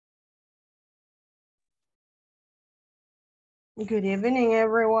Good evening,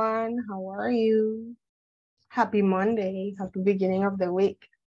 everyone. How are you? Happy Monday. Happy beginning of the week.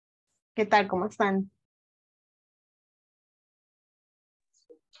 ¿Qué tal? ¿Cómo están?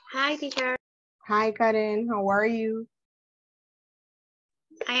 Hi, teacher. Hi, Karen. How are you?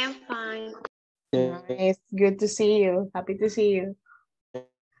 I am fine. Nice. Good to see you. Happy to see you.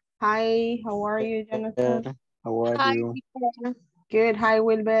 Hi, how are you, Jonathan? How are Hi, you? teacher. Good. Hi,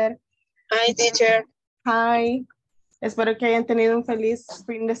 Wilber. Hi, teacher. Hi. Espero que hayan tenido un feliz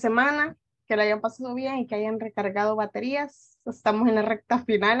fin de semana, que lo hayan pasado bien y que hayan recargado baterías. Estamos en la recta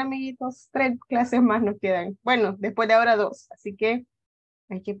final, amiguitos. 3 clases más nos quedan. Bueno, después de ahora 2. Así que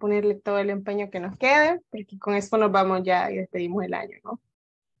hay que ponerle todo el empeño que nos quede, porque con esto nos vamos ya y despedimos el año, ¿no?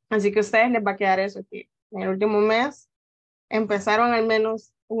 Así que a ustedes les va a quedar eso aquí. En el último mes empezaron al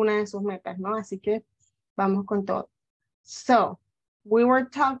menos una de sus metas, ¿no? Así que vamos con todo. So, we were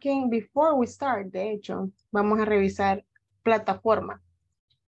talking before we start, de hecho, vamos a revisar plataforma.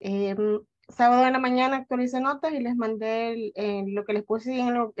 Sábado en la mañana actualicé notas y les mandé lo que les puse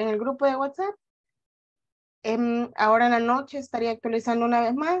en el grupo de WhatsApp. Ahora en la noche estaría actualizando una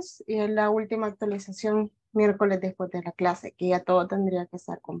vez más y es la última actualización miércoles después de la clase, que ya todo tendría que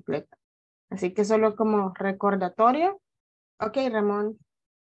estar completo. Así que solo como recordatorio. Ok, Ramón.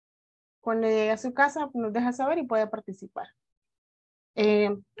 Cuando llegue a su casa nos deja saber y puede participar.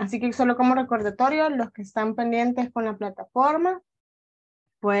 Así que solo como recordatorio, los que están pendientes con la plataforma,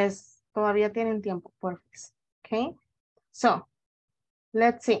 pues todavía tienen tiempo, por favor. Ok. So,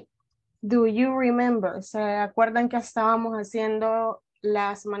 let's see. Do you remember? ¿Se acuerdan que estábamos haciendo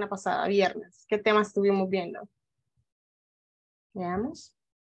la semana pasada, viernes? ¿Qué temas estuvimos viendo? Veamos.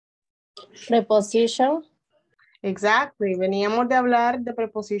 Preposition. Exactly. Veníamos de hablar de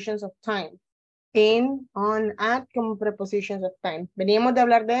prepositions of time. In, on, at como prepositions of time. Veníamos de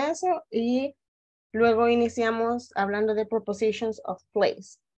hablar de eso y luego iniciamos hablando de prepositions of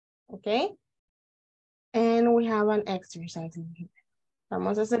place. ¿Ok? And we have an exercise in here.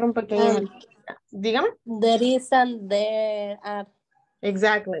 Vamos a hacer un pequeño ejercicio. Dígame. There is and there are.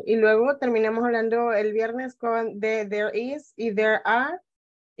 Exactly. Y luego terminamos hablando el viernes con de there is y there are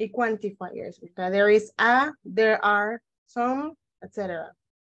y quantifiers. There is a, there are some, etc.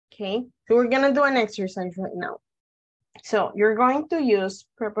 Okay. So we're going to do an exercise right now. So you're going to use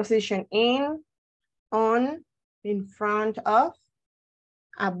preposition in, on, in front of,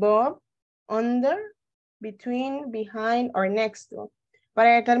 above, under, between, behind, or next to,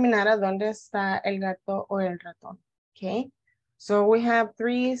 para determinar a dónde está el gato o el ratón. Okay. So we have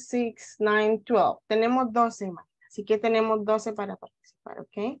 3, 6, 9, 12. Tenemos 12 más. Así que tenemos 12 para participar.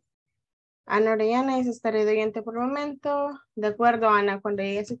 Ok. Ana Orellana dice estaré de oyente por el momento. De acuerdo, Ana. Cuando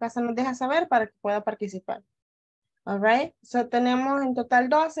llegue a su casa nos deja saber para que pueda participar. All right. So tenemos en total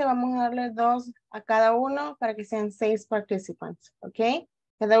 12. Vamos a darle 2 a cada uno para que sean 6 participantes. Ok.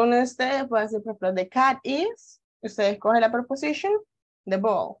 Cada uno de ustedes puede decir, por ejemplo, the cat is. Usted escoge la preposition. The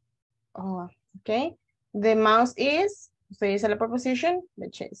ball. Oh, ok. The mouse is. Usted dice la preposition. The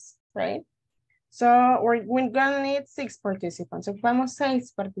chase. Right. So we're gonna need 6 participants. Ocupamos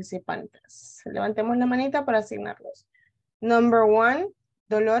 6 participantes. Levantemos la manita para asignarlos. Number 1,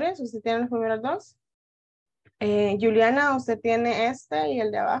 Dolores, usted tiene los primeros 2. Juliana, usted tiene este y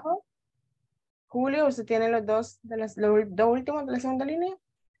el de abajo. Julio, usted tiene los dos últimos de la segunda línea.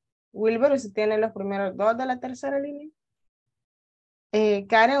 Wilber, usted tiene los primeros 2 de la tercera línea.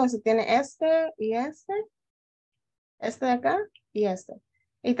 Karen, usted tiene este y este. Este de acá y este.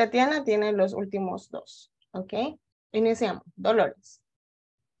 Y Tatiana tiene los últimos 2. ¿Ok? Iniciamos. Dolores.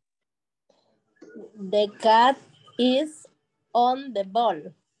 The cat is on the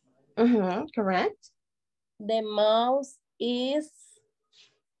ball. Correct. The mouse is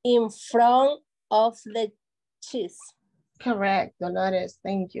in front of the cheese. Correct, Dolores.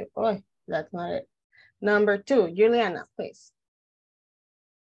 Thank you. Oh, that's not it. Number 2, Juliana, please.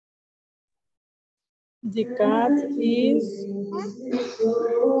 The cat is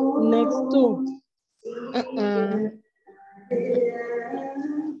next to.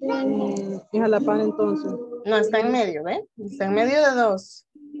 Es a la par entonces. No, está en medio, ¿ve? Está en medio de 2.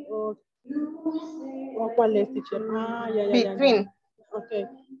 ¿Cuál es, teacher? Ya. Between. Okay.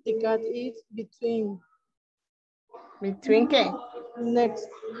 The cat is between. ¿Between qué? Next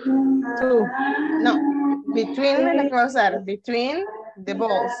to. No, between es la que va a usar. Between the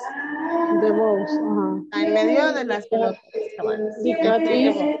balls. The balls. Está en medio de las pelotas. The cat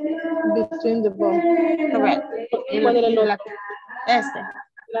is between the balls. Correct. ¿Cuál era el otro? Este.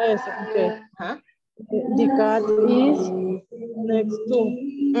 La S, ok. Ajá. The cat is next to.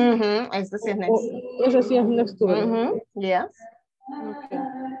 Este sí es next to. Ese sí es next to. Yes. Okay.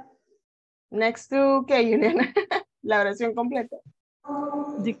 Next to, ¿qué, Juliana? La oración completa.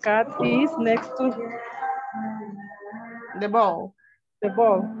 The cat is next to The ball. the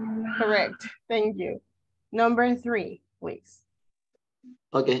ball. Correct. Thank you. Number 3, please.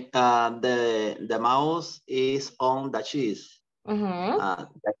 Okay, the mouse is on the cheese. Mhm.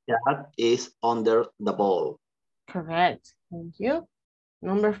 The cat is under the ball. Correct. Thank you.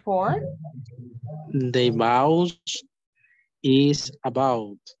 Number 4. The mouse is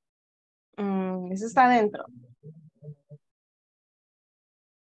about. Eso está adentro.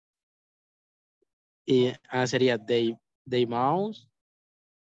 Sería the mouse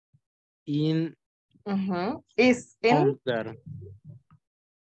in Is in. under.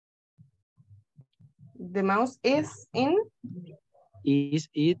 The mouse is in. Is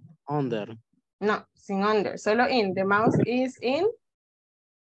it under? No, sin under. Solo in. The mouse is in.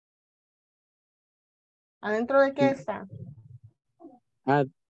 ¿Adentro de qué está?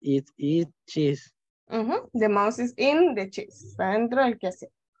 It is cheese. The mouse is in the cheese. Está dentro del que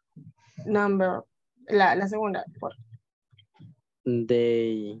hace. Number. La segunda. Por.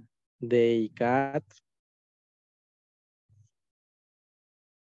 The cat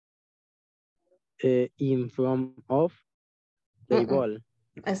in front of the ball.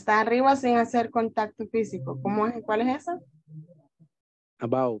 Está arriba sin hacer contacto físico. ¿Cómo es? ¿Cuál es esa?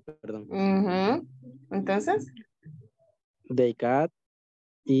 About, perdón. Entonces. The cat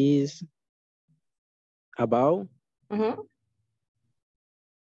is about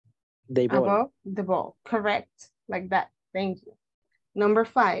the ball. Above the ball. Correct. Like that. Thank you. Number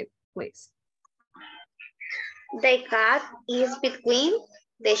 5, please. The cat is between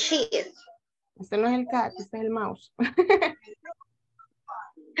the sheets. Este no es el cat, este es el mouse.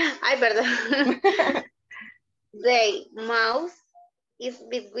 Ay, perdón. The mouse is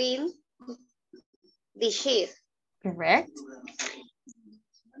between the sheets. Correct.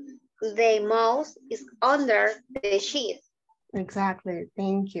 The mouse is under the sheets. Exactly.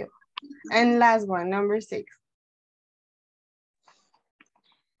 Thank you. And last one, number 6.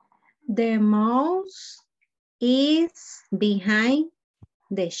 The mouse is behind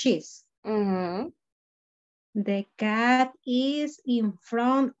the sheets. The cat is in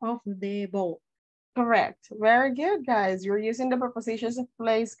front of the ball. Correct. Very good, guys. You're using the prepositions of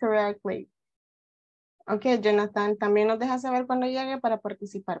place correctly. Okay, Jonathan, también nos deja saber cuando llegue para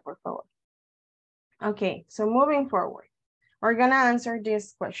participar, por favor. Okay, so moving forward, we're gonna answer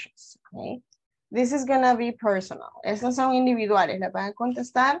these questions, okay? This is gonna be personal. Estas son individuales, las van a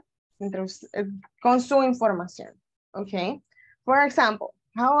contestar con su información, okay? For example,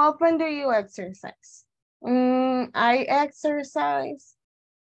 how often do you exercise? I exercise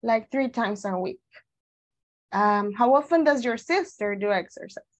like 3 times a week. How often does your sister do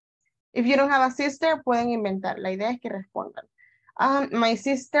exercise? If you don't have a sister, pueden inventar. La idea es que respondan. My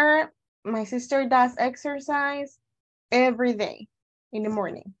sister does exercise every day in the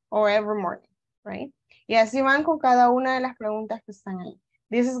morning or every morning, right? Y así van con cada una de las preguntas que están ahí.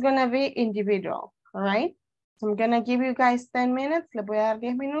 This is going to be individual, all right? So I'm going to give you guys 10 minutes. Les voy a dar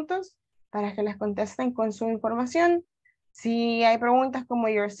 10 minutos para que les contesten con su información. Si hay preguntas como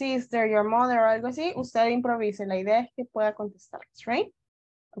your sister, your mother o algo así, usted improvise. La idea es que pueda contestarlas, right?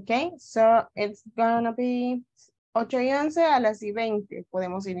 Okay, so it's gonna be 8:11 a las 20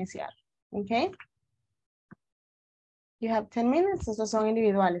 podemos iniciar. Okay. You have 10 minutes. Esos son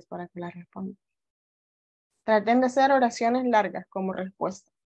individuales para que las respondan. Traten de hacer oraciones largas como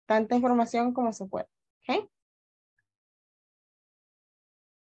respuesta. Tanta información como se pueda. Okay.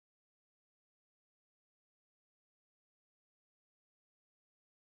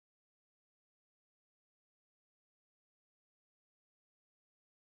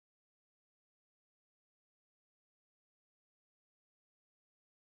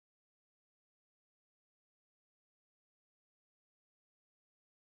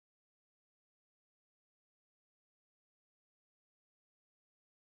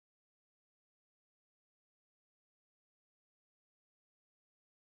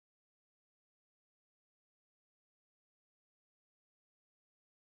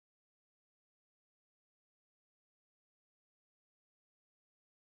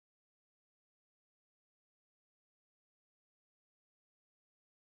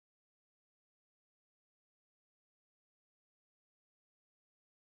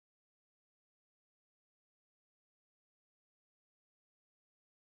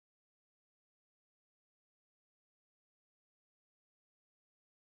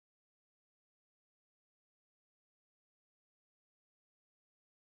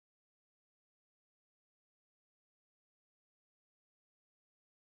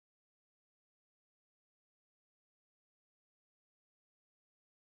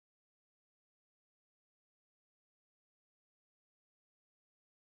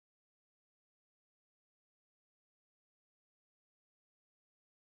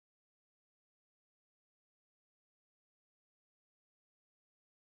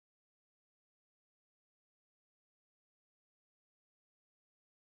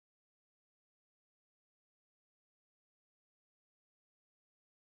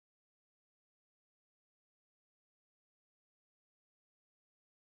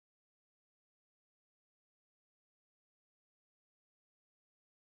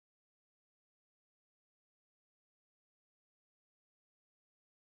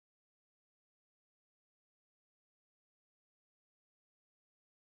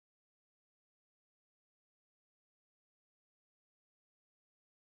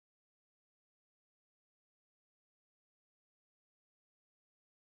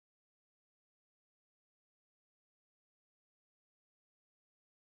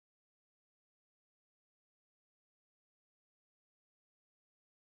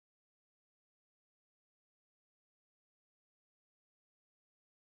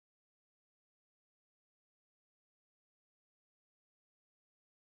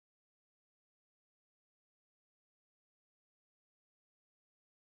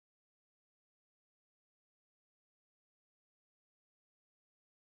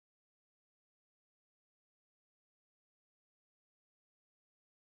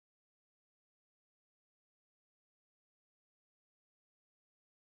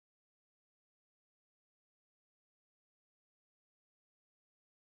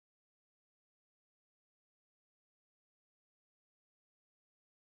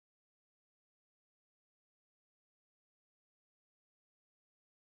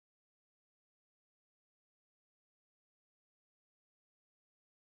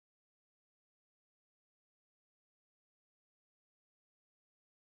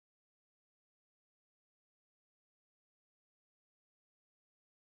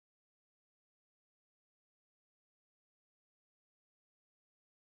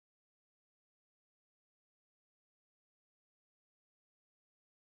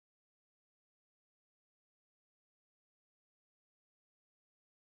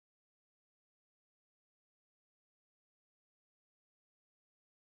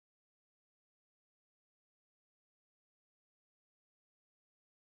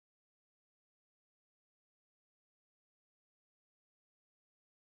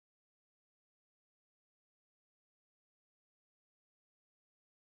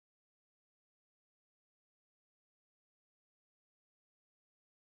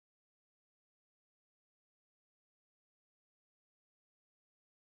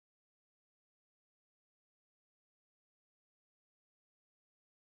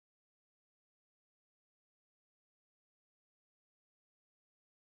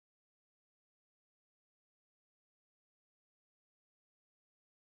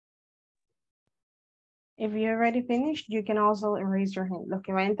 If you already finished, you can also raise your hand. Los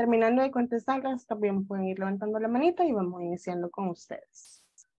que vayan terminando de contestarlas también pueden ir levantando la manita y vamos iniciando con ustedes.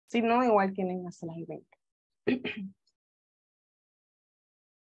 Si no, igual tienen hasta las 20.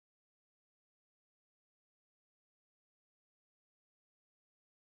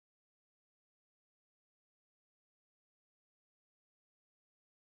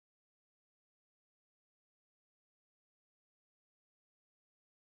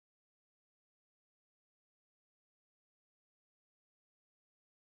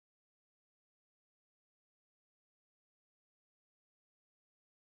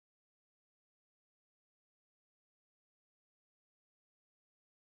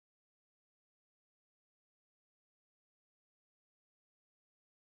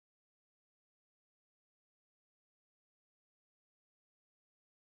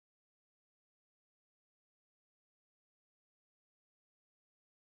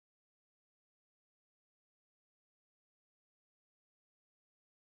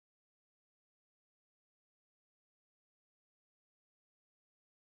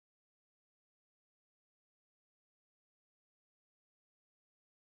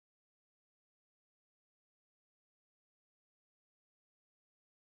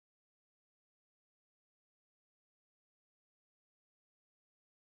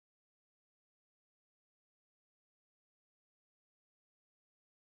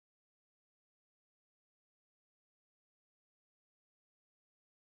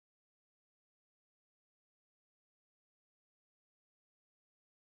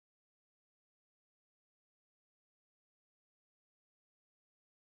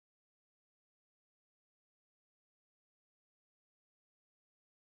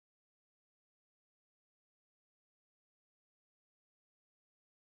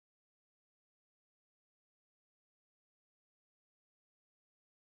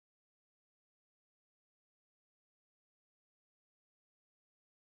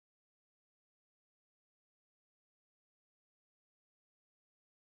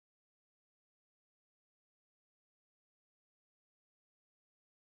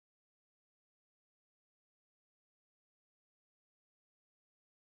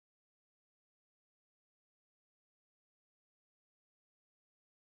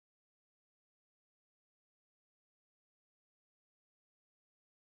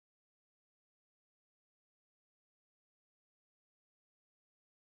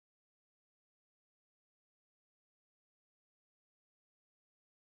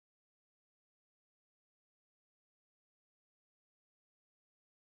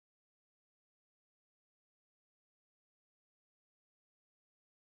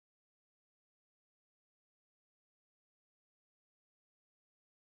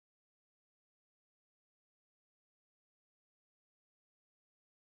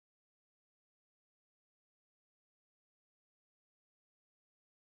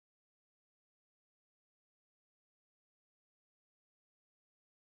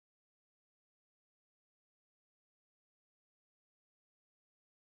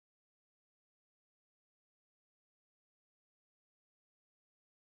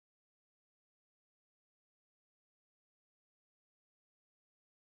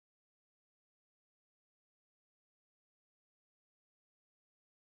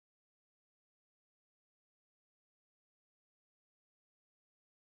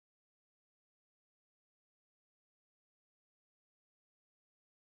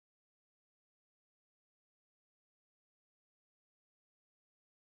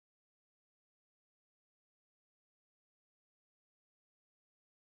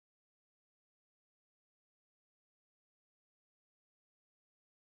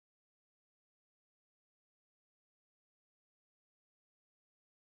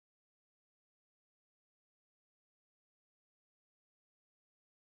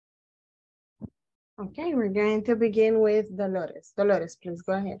 Okay, we're going to begin with Dolores. Dolores, please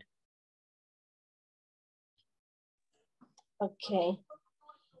go ahead. Okay.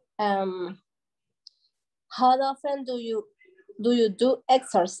 How often do you do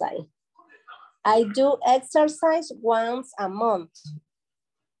exercise? I do exercise once a month.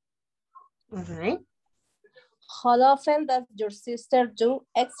 All right. How often does your sister do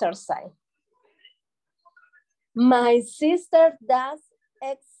exercise? My sister does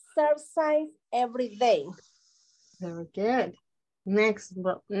exercise every day. Very good. Next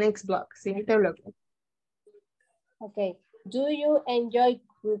block. Siguiente bloque. Okay. Do you enjoy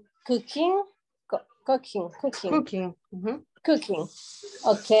cooking? Cooking. Mm-hmm. Cooking.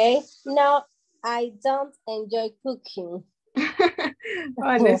 Okay. No, I don't enjoy cooking.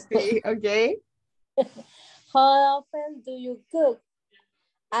 Honesty, okay. How often do you cook?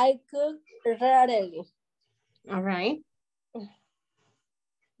 I cook rarely. All right.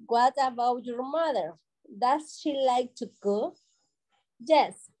 What about your mother? Does she like to cook?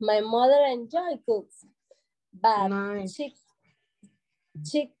 Yes, my mother enjoys cooks, but Nice.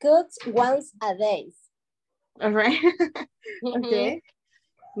 she cooks once a day. All right. Okay.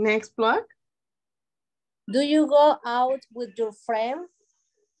 Next block. Do you go out with your friend?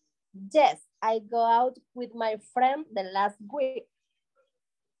 Yes, I go out with my friend the last week.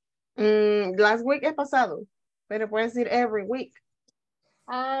 Last week es pasado, pero puede decir every week.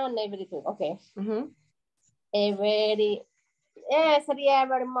 Every week, okay. Sería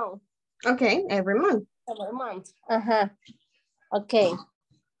every month. Okay, every month. Every month. Okay.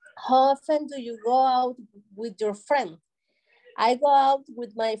 How often do you go out with your friend? I go out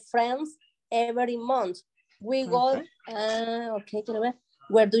with my friends every month. We go, okay,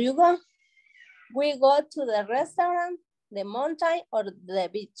 where do you go? We go to the restaurant, the mountain, or the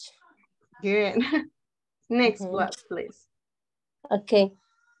beach. Good. Next block, please. Okay.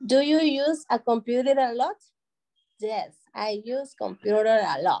 Do you use a computer a lot? Yes, I use computer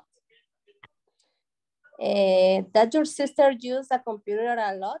a lot. Does your sister use a computer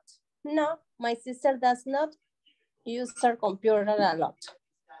a lot? No, my sister does not use her computer a lot.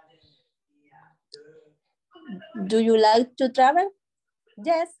 Do you like to travel?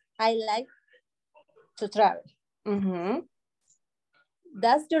 Yes, I like to travel.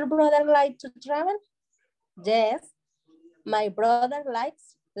 Does your brother like to travel? Yes, my brother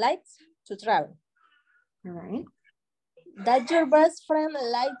likes to travel. All right. Does your best friend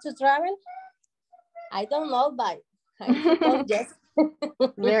like to travel? I don't know, but I suppose yes.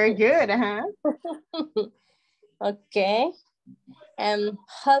 Very good, Okay.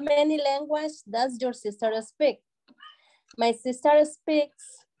 How many languages does your sister speak? My sister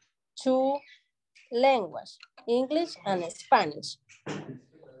speaks 2 languages, English and Spanish.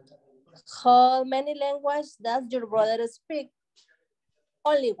 How many languages does your brother speak?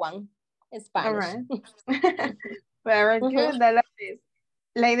 Only 1, Spanish. All right. Very good. I love this.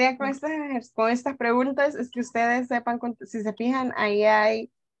 La idea con estas preguntas es que ustedes sepan, si se fijan, ahí hay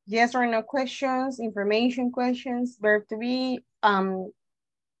yes or no questions, information questions, verb to be,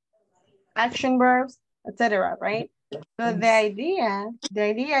 action verbs, etc., right? So the idea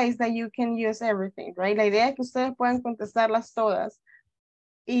is that you can use everything, right? La idea es que ustedes puedan contestarlas todas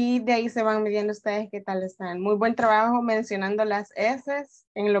y de ahí se van midiendo ustedes qué tal están. Muy buen trabajo mencionando las S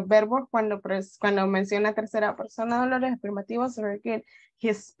en los verbos cuando menciona tercera persona, dolores afirmativos. Very good.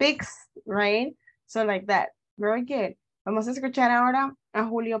 He speaks, right? So like that. Very good. Vamos a escuchar ahora a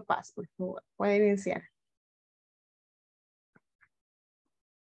Julio Paz, por favor. Puede iniciar.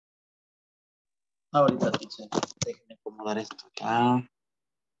 Ahorita, teacher, déjenme acomodar esto acá,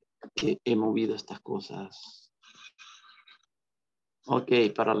 que he movido estas cosas. Ok,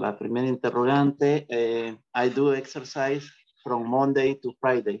 para la primera interrogante, I do exercise from Monday to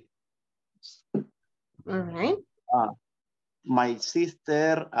Friday. All right. My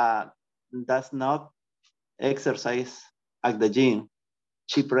sister does not exercise at the gym.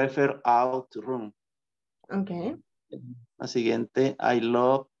 She prefers out to room. Okay. La siguiente, I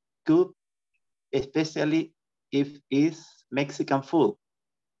love cook, especially if it's Mexican food.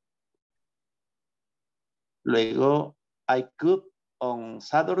 Luego, I cook on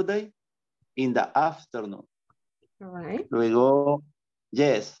Saturday in the afternoon. All right. Luego,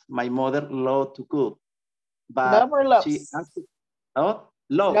 yes, my mother loves to cook. But Love or loves? she love.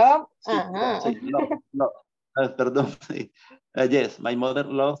 Love. Sí, sí, love. Perdón. Yes, my mother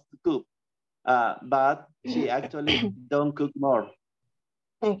loves to cook. But she actually don't cook more.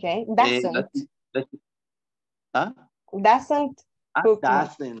 Okay. Doesn't. Doesn't cook more.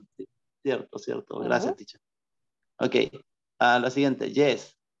 Doesn't. Cierto. Gracias, teacher. Ok. La siguiente.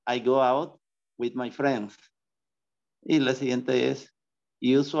 Yes, I go out with my friends. Y la siguiente es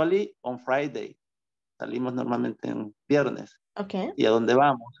usually on Friday. Salimos normalmente en viernes. Okay. ¿Y a dónde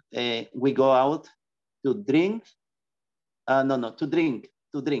vamos? We go out to drink.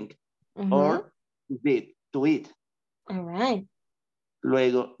 To drink. Or to eat. All right.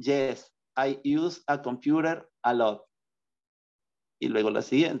 Luego, yes, I use a computer a lot. Y luego la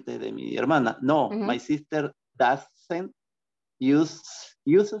siguiente de mi hermana. No, my sister doesn't use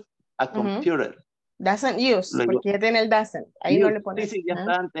a computer. Doesn't use, Luego, porque ya tiene el doesn't. Ahí use, no le pones. Sí, ya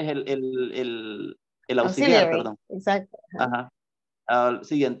está antes el auxiliar, perdón. Exacto.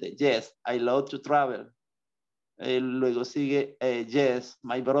 Siguiente, yes, I love to travel. Luego sigue, yes,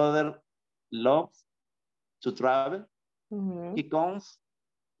 my brother loves to travel. He comes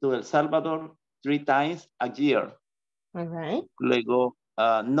to El Salvador 3 times a year. All right. Luego,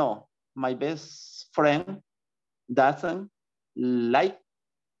 no, my best friend doesn't like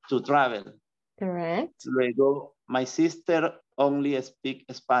to travel. Correct. Luego, my sister only speak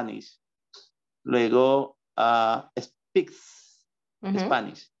Spanish. Luego, speaks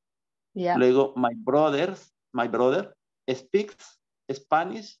Spanish. Yeah. Luego, my brother speaks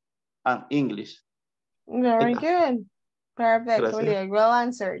Spanish and English. Very good. Perfect, Gracias. Julio. Well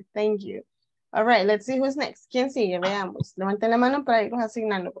answered. Thank you. All right, let's see who's next. ¿Quién sigue? Veamos. Levanten la mano para irlos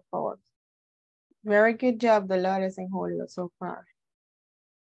asignando, por favor. Very good job, Dolores and Julio, so far.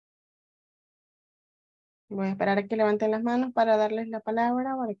 Voy a esperar a que levanten las manos para darles la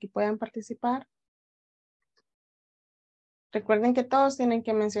palabra, para que puedan participar. Recuerden que todos tienen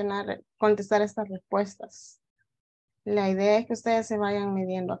que mencionar, contestar estas respuestas. La idea es que ustedes se vayan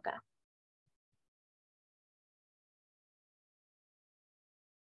midiendo acá.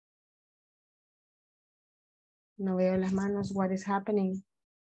 No veo las manos. What is happening?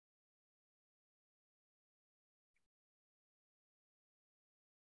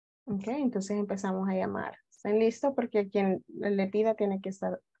 Ok, entonces empezamos a llamar. ¿Están listos? Porque quien le pida tiene que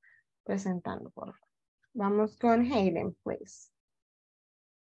estar presentando, por favor. Vamos con Hayden, please.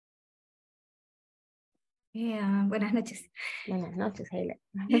 Yeah, buenas noches. Buenas noches, Hayden.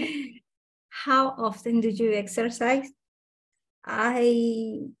 How often do you exercise?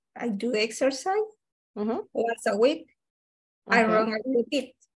 I do exercise once a week. I run a little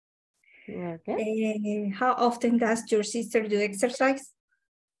bit. Okay. How often does your sister do exercise?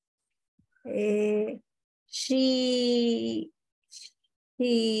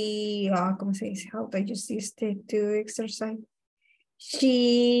 ¿Cómo se dice? How does your sister do exercise?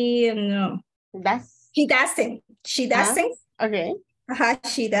 She doesn't. She doesn't. Okay.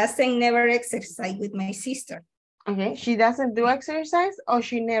 She doesn't never exercise with my sister. Okay. She doesn't do exercise or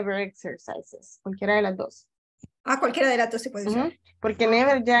she never exercises. Cualquiera de las dos. Cualquiera de las dos se puede usar. Porque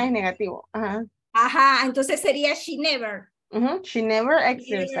never ya es negativo. Entonces sería she never. She never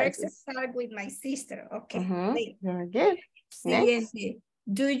exercises. Never exercise with my sister. Okay. Very good. Next.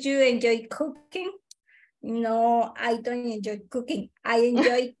 Do you enjoy cooking? No, I don't enjoy cooking. I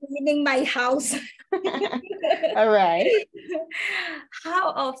enjoy cleaning my house. All right. How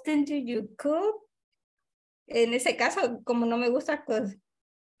often do you cook? En ese caso, como no me gusta, pues,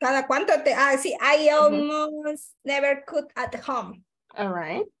 ¿cada cuánto te? Sí, I almost never cook at home. All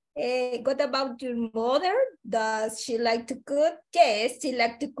right. What about your mother? Does she like to cook? Yes, she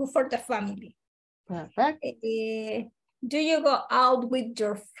likes to cook for the family. Perfect. Do you go out with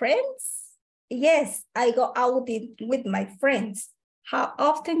your friends? Yes, I go out with my friends. How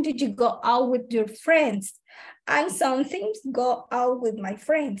often do you go out with your friends? I sometimes go out with my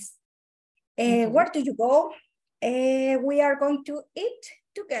friends. Where do you go? We are going to eat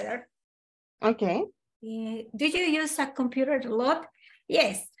together. Okay. Do you use a computer a lot?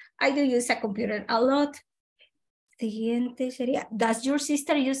 Yes, I do use a computer a lot. Siguiente sería, does your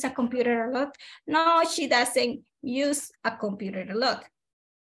sister use a computer a lot? No, she doesn't use a computer a lot.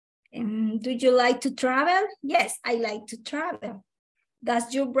 Do you like to travel? Yes, I like to travel.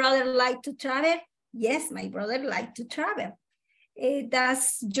 Does your brother like to travel? Yes, my brother likes to travel.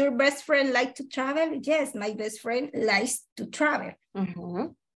 Does your best friend like to travel? Yes, my best friend likes to travel.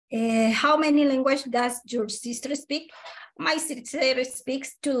 How many languages does your sister speak? My sister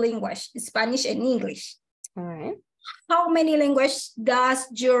speaks 2 languages, Spanish and English. All right. How many languages does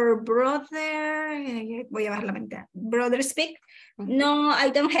your brother, voy a bajar la mitad, brother speak? No, I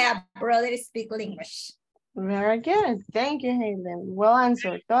don't have brother speak language. Very good. Thank you, Hayden. Well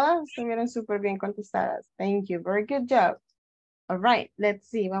answered. Todas estuvieron súper bien contestadas. Thank you. Very good job. All right. Let's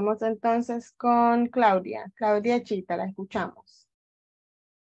see. Vamos entonces con Claudia. Claudia Chita, la escuchamos.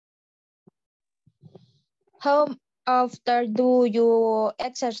 How often do you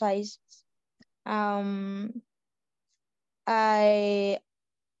exercise? I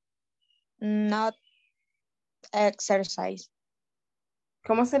not exercise.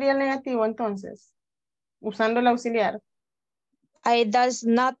 ¿Cómo sería el negativo entonces? Usando el auxiliar. I does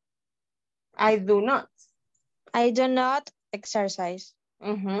not. I do not. I do not exercise.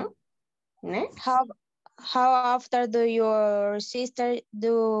 Next. How often do your sister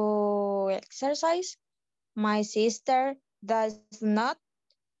do exercise? My sister does not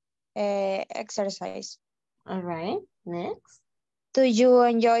exercise. All right. Next. Do you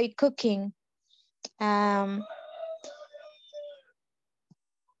enjoy cooking?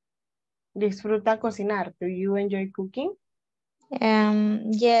 Disfruta cocinar. Do you enjoy cooking?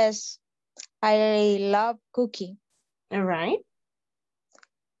 Yes, I love cooking. All right.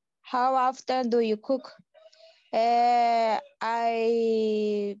 How often do you cook? I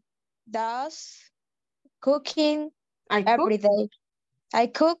does cooking every day. I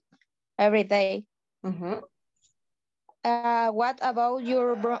cook every day. What about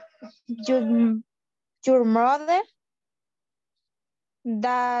your mother?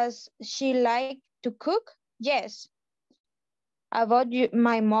 Does she like to cook? Yes. About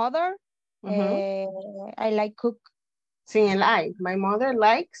my mother, I like cook. Sin el I. My mother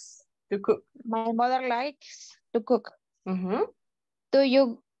likes to cook. My mother likes to cook. Mm-hmm. Do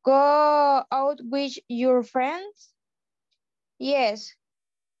you go out with your friends? Yes,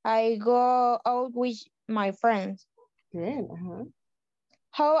 I go out with my friends. Good.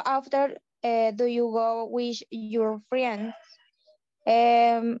 How often do you go with your friends?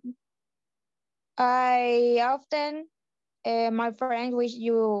 I often, my friends with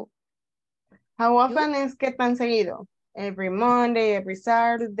you. How often es que tan seguido? Every Monday, every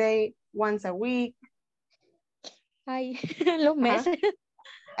Saturday, once a week. Ay, los meses.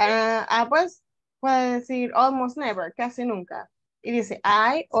 Pues puede decir almost never, casi nunca. Y dice,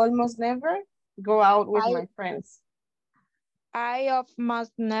 I almost never go out with my friends. I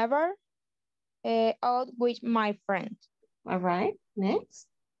almost never out with my friends. All right, next.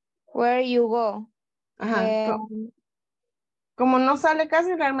 Where you go? Ajá. Como no sale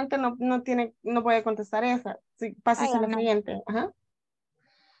casi, realmente no puede contestar esa. Sí, pásese a la siguiente. Ajá.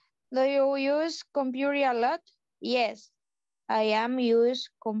 Do you use computer a lot? Yes, I am use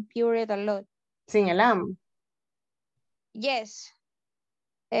computer a lot. Sin el am. Yes,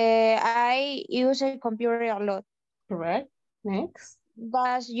 I use a computer a lot. Correct. Next.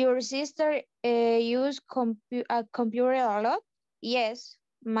 Does your sister use a computer a lot? Yes,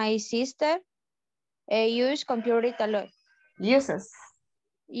 my sister use computer a lot. Uses.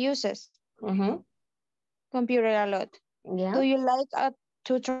 Computer a lot. Yeah. Do you like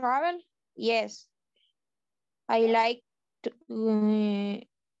to travel? Yes, I like to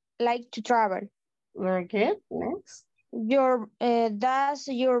travel. Very good. Next. Does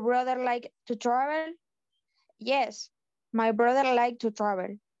your brother like to travel? Yes, my brother like to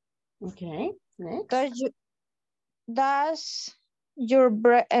travel. Okay. Next. Does your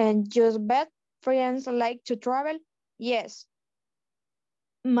best friends like to travel? Yes,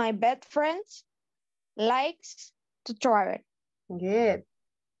 my best friends likes to travel. Good.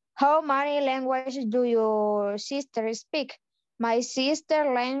 How many languages do your sister speak? My sister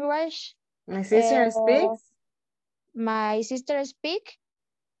language. My sister speaks? My sister speak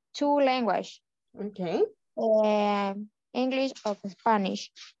 2 languages. Okay. English or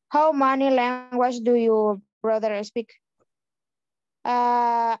Spanish. How many languages do your brother speak?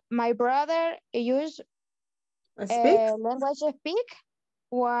 My brother use language speak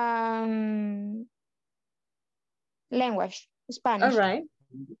 1 language, Spanish. All right.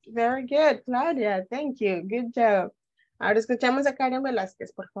 Very good, Claudia. Thank you. Good job. Ahora escuchamos a Karen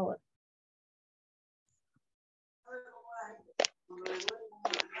Velázquez, por favor.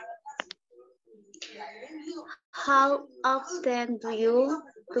 How often do you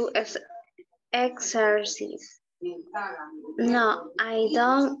do exercise? No, I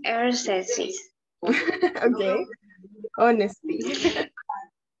don't exercise. Okay. Honesty.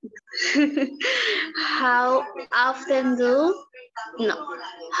 How often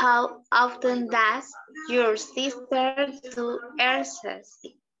does your sister do exercise?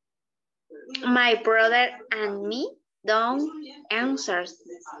 My brother and me don't exercise.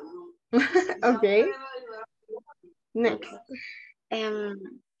 Okay. Next.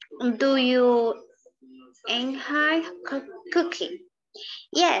 Do you enjoy cooking?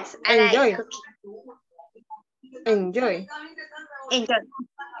 Yes, I like cooking. Enjoy.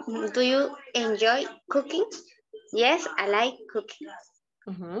 Do you enjoy cooking? Yes, I like cooking.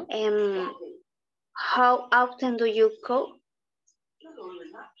 How often do you cook?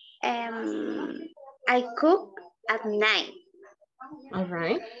 I cook at night. All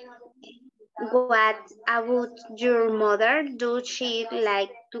right. What about your mother? Does she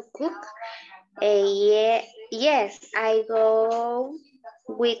like to cook? Yes, I go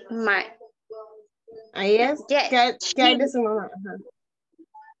with my... Yes. Yes, ¿Qué hay de su mamá?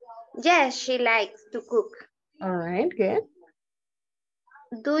 Yes, she likes to cook. All right, good.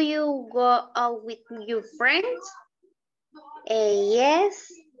 Do you go out with your friends?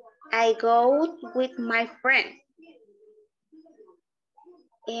 Yes, I go with my friends.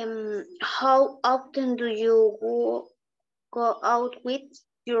 How often do you go out with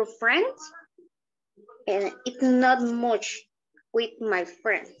your friends? It's not much with my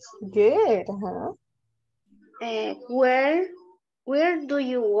friends. Good. Where do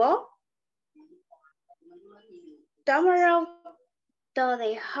you go? Tomorrow to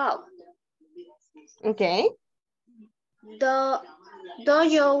the house. Okay. Do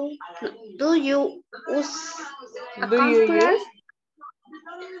you use a computer?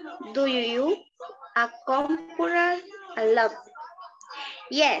 Do you use a computer a lot.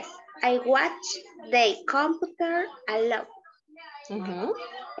 Yes, I watch the computer a lot.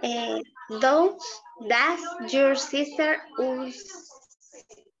 Does your sister use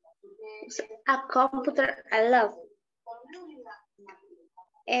a computer a lot?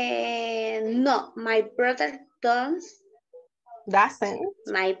 No, my brother doesn't.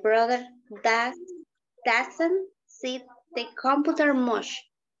 My brother doesn't see the computer much.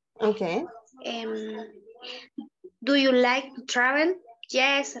 Okay. Do you like to travel?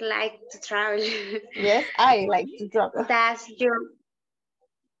 Yes, I like to travel. Yes, I like to travel. Yes,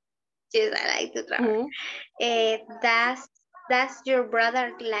 I like to travel. Does your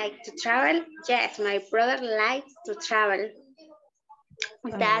brother like to travel? Yes, my brother likes to travel.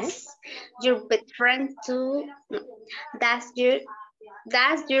 Does your best friend too? No. Does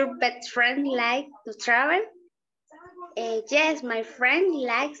your best friend like to travel? Yes, my friend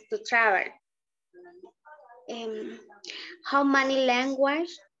likes to travel. How many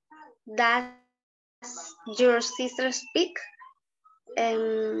languages does your sister speak?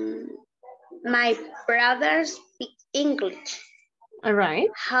 My brother speaks English. All right.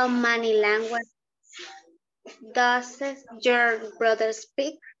 How many languages does your brother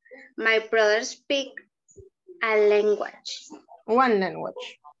speak? My brother speaks a language. One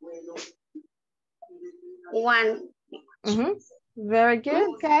language. One. Very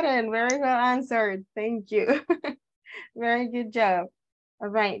good, Karen. Very well answered. Thank you. Very good job. All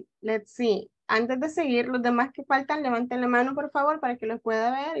right, let's see. Antes de seguir, los demás que faltan, levanten la mano, por favor, para que los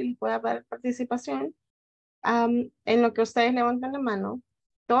pueda ver y les pueda dar participación. En lo que ustedes levantan la mano,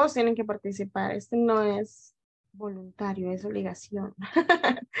 todos tienen que participar. Esto no es voluntario, es obligación.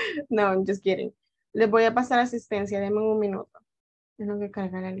 No, I'm just kidding. Les voy a pasar asistencia, denme un minuto. Tengo que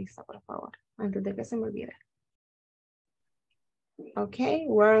cargar la lista, por favor, antes de que se me olvide. Ok,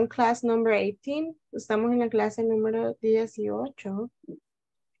 we're in class number 18. Estamos en la clase número 18.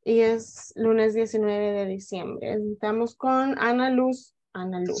 Y es lunes 19 de diciembre. Estamos con Ana Ruth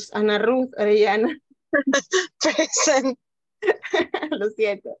Orellana. Present. Lo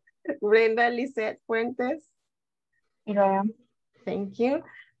siento. Brenda Lisette Fuentes. Here I am. Thank you.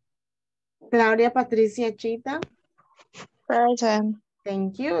 Claudia Patricia Chita. Present.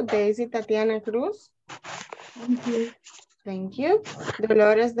 Thank you. Daisy Tatiana Cruz. Thank you. Thank you.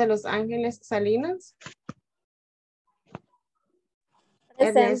 Dolores de Los Ángeles Salinas.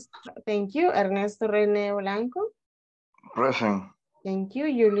 Present. Thank you. Ernesto René Blanco. Present. Thank you.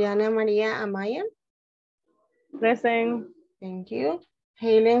 Juliana María Amaya. Present. Thank you.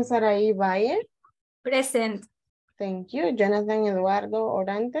 Helen Saraí Valle. Present. Thank you. Jonathan Eduardo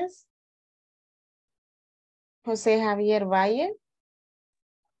Orantes. José Javier Valle.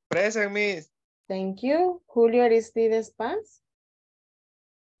 Present, Miss. Thank you. Julio Aristides Paz.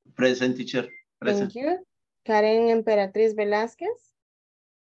 Present, teacher. Present. Thank you. Karen Emperatriz Velázquez.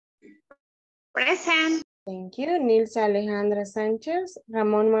 Present. Thank you. Nilsa Alejandra Sánchez.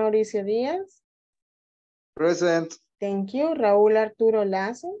 Ramón Mauricio Díaz. Present. Thank you. Raúl Arturo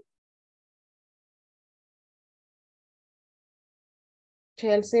Lazo.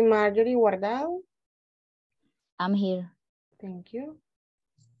 Chelsea Marjorie Guardado. I'm here. Thank you.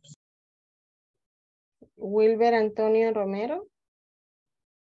 Wilber Antonio Romero.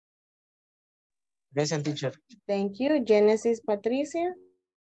 Present, teacher. Thank you. Genesis Patricia.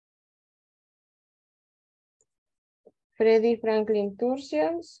 Freddy Franklin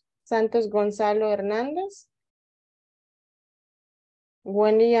Turcios. Santos Gonzalo Hernández.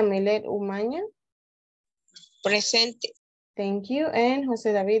 Wendy Yamilet Umaña. Presente. Thank you. And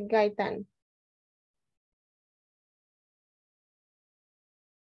José David Gaitán.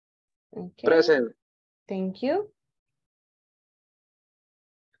 Okay. Present. Thank you.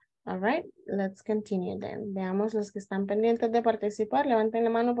 All right, let's continue then. Veamos los que están pendientes de participar. Levanten la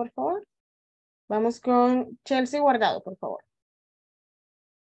mano, por favor. Vamos con Chelsea Guardado, por favor.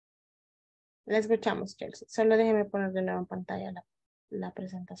 La escuchamos, Chelsea. Solo déjeme poner de nuevo en pantalla la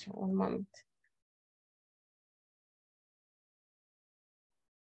presentación. Un momento.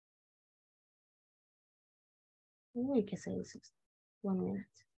 Uy, ¿qué se hizo? 1 minute.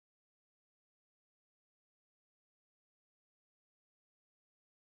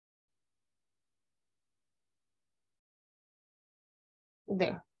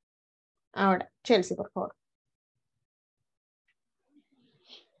 There. Ahora, Chelsea, por favor.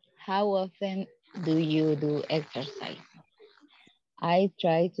 How often do you do exercise? I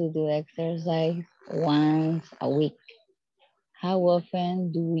try to do exercise once a week. How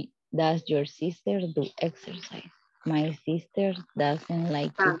often does your sister do exercise? My sister doesn't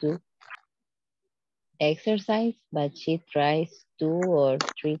like to do exercise, but she tries 2 or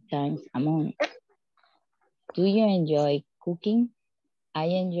 3 times a month. Do you enjoy cooking? I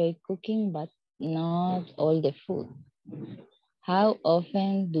enjoy cooking, but not all the food. How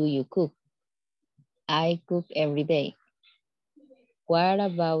often do you cook? I cook every day. What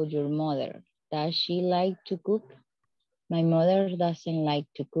about your mother? Does she like to cook? My mother doesn't like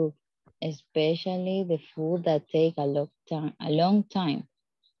to cook, especially the food that take a long time.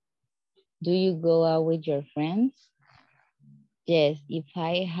 Do you go out with your friends? Yes, if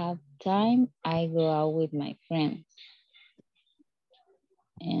I have time, I go out with my friends.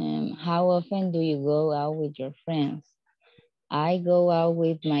 How often do you go out with your friends? I go out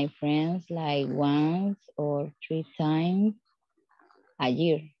with my friends like once or 3 times a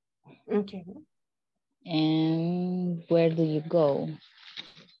year. Okay. And where do you go?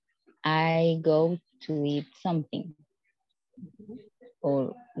 I go to eat something.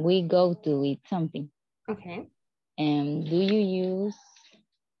 Or we go to eat something. Okay. And do you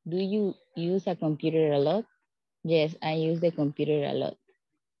use a computer a lot? Yes, I use the computer a lot.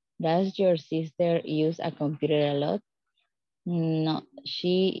 Does your sister use a computer a lot? No,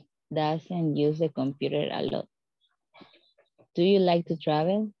 she doesn't use the computer a lot. Do you like to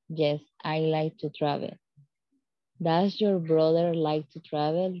travel? Yes, I like to travel. Does your brother like to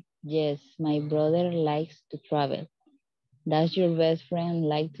travel? Yes, my brother likes to travel. Does your best friend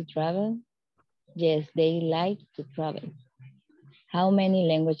like to travel? Yes, they like to travel. How many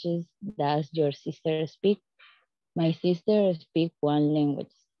languages does your sister speak? My sister speaks 1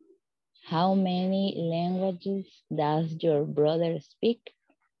 language. How many languages does your brother speak?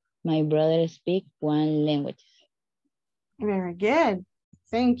 My brother speaks 1 language. Very good.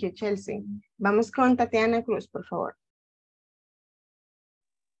 Thank you, Chelsea. Vamos con Tatiana Cruz, por favor.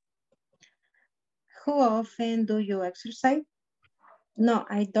 How often do you exercise? No,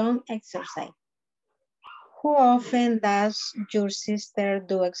 I don't exercise. How often does your sister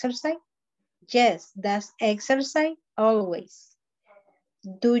do exercise? Yes, does exercise always.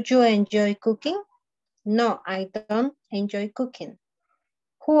 Do you enjoy cooking? No, I don't enjoy cooking.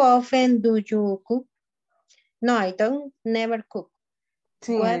 How often do you cook? No, I don't never cook.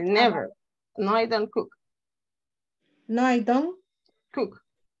 Sí, What never. about? No, I don't cook. No, I don't. Cook.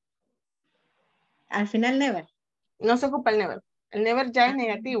 Al final never. No se ocupa el never. El never ya es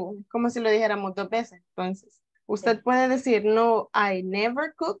negativo, como si lo dijéramos 2 veces. Entonces, usted puede decir no, I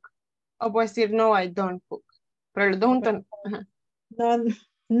never cook, o puede decir no, I don't cook. Pero los dos juntos no. Ajá. No,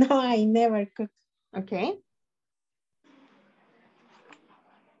 no, I never cook. Ok.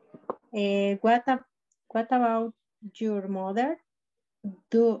 What about your mother?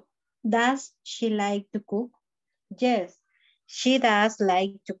 Does she like to cook? Yes, she does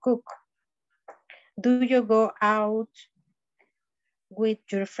like to cook. Do you go out with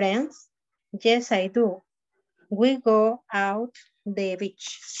your friends? Yes, I do. We go out the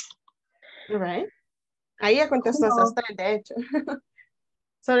beach. Right. Ahí ya contestó esas 3, de hecho.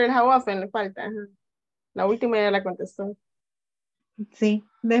 Sobre el how often le falta. Ajá. La última ya la contestó. Sí,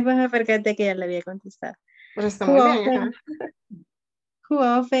 después me percaté que ya le había contestado. Pero está muy bien. Ajá.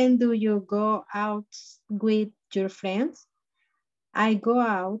 How often do you go out with your friends? I go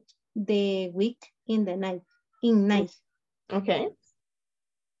out the week in the night. Okay.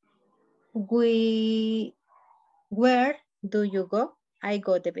 Where do you go? I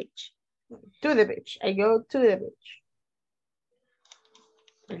go to the beach. To the beach. I go to the beach.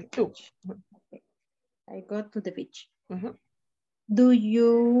 To. I go to the beach. Uh-huh. Do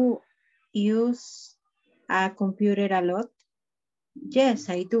you use a computer a lot? Yes,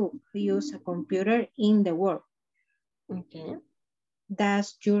 I do. We use a computer in the work. Okay.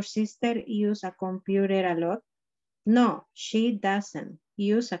 Does your sister use a computer a lot? No, she doesn't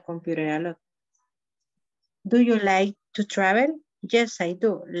use a computer a lot. Do you like to travel? Yes, I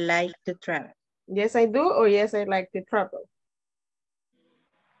do like to travel. Yes, I do, or yes, I like to travel.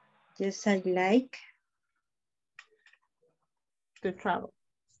 Yes, I like to travel.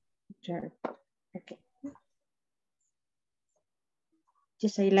 Okay.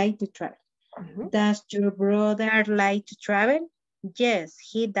 Yes, I like to travel. Does your brother like to travel? Yes,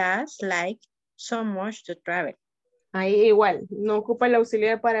 he does like so much to travel. Ahí igual, no ocupa el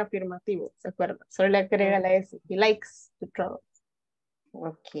auxiliar para afirmativo, ¿se acuerda? Solo le agrega la S. He likes to travel.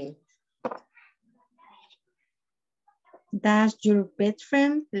 Okay. Does your best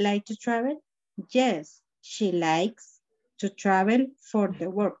friend like to travel? Yes, she likes to travel for the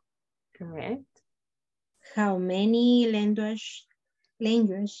work. Correct. How many language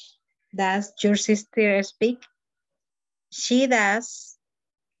does your sister speak? She does.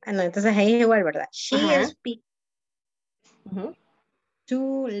 Ah, no, entonces ahí es igual, ¿verdad? She speaks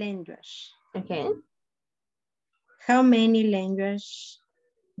 2 languages. Okay. How many languages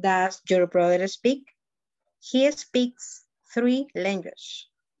does your brother speak? He speaks 3 languages.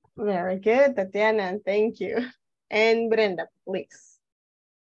 Very good, Tatiana. Thank you. And Brenda, please.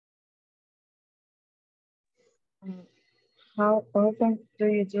 How often do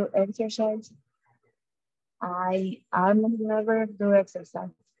you do exercise? I almost never do exercise.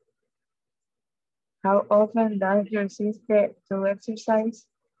 How often does your sister do exercise?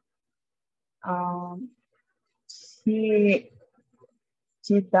 She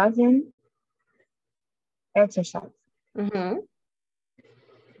doesn't exercise. Mm-hmm.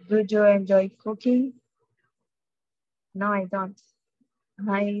 Do you enjoy cooking? No, I don't.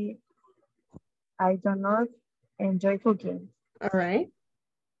 I do not enjoy cooking. All right.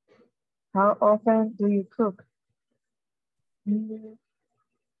 How often do you cook?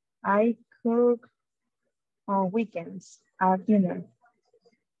 I cook on weekends at dinner.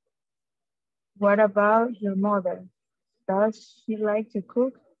 What about your mother? Does she like to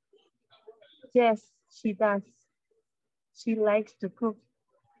cook? Yes, she does. She likes to cook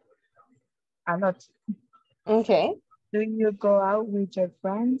a lot. Okay. Do you go out with your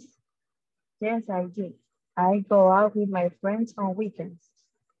friends? Yes, I do. I go out with my friends on weekends.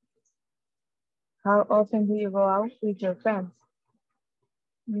 How often do you go out with your friends?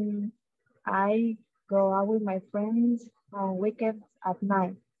 I go out with my friends on weekends at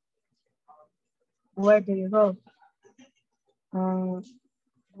night. Where do you go?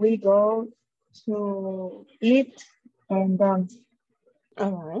 We go to eat and dance.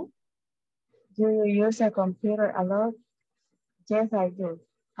 All right. Do you use a computer a lot? Yes, I do.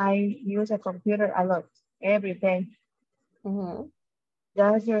 I use a computer a lot, every day. Mm-hmm.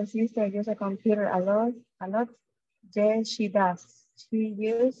 Does your sister use a computer a lot? Yes, she does. She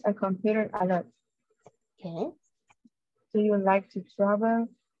uses a computer a lot. Okay. Do you like to travel?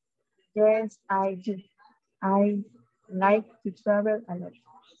 Yes, I do. I like to travel a lot.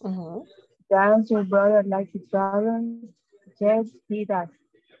 Mm-hmm. Does your brother like to travel? Yes, he does.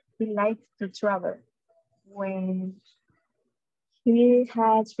 He likes to travel when he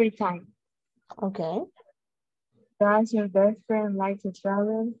has free time. Okay. Does your best friend like to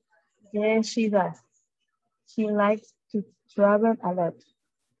travel? Yes, she does. She likes to travel a lot.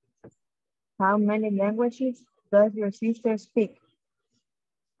 How many languages does your sister speak?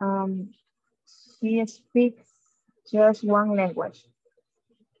 She speaks just one language.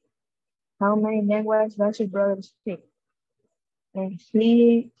 How many languages does your brother speak? And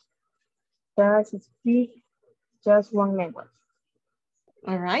he does speak just one language.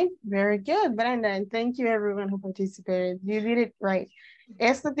 All right, very good, Brenda, and thank you everyone who participated. You did it right.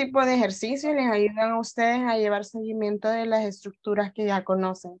 Este tipo de ejercicios les ayudan a ustedes a llevar seguimiento de las estructuras que ya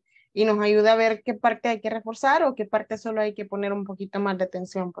conocen y nos ayuda a ver qué parte hay que reforzar o qué parte solo hay que poner un poquito más de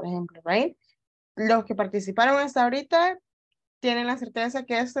atención, por ejemplo, right? Los que participaron hasta ahorita tienen la certeza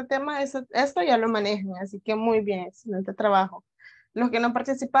que este tema, esto ya lo manejan, así que muy bien, excelente trabajo. Los que no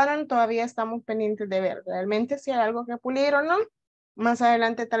participaron todavía estamos pendientes de ver realmente si hay algo que pulir o no. Más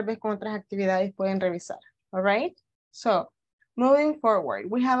adelante, tal vez con otras actividades pueden revisar. All right? So, moving forward,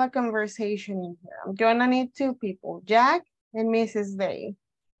 we have a conversation in here. I'm gonna need 2 people, Jack and Mrs. Day.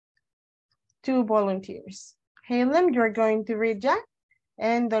 2 volunteers. Halem, you're going to read Jack,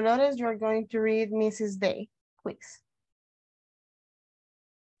 and Dolores, you're going to read Mrs. Day, please.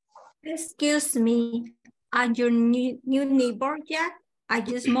 Excuse me, are your new neighbor, Jack? Are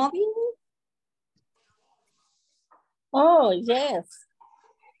you moving? Oh, yes.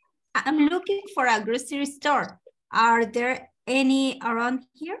 I'm looking for a grocery store. Are there any around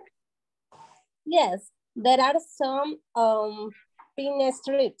here? Yes, there are some Pine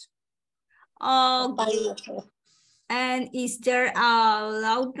Street. Oh, and is there a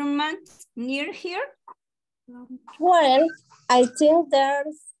laundromat near here? Well, I think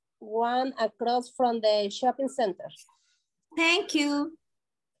there's one across from the shopping center. Thank you.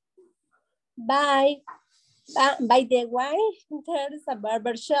 Bye. By the way, there's a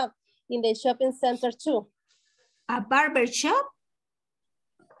barber shop in the shopping center too. A barber shop?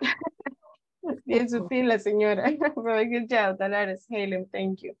 Bien sutil la señora. Very good job, Dolores. Halem,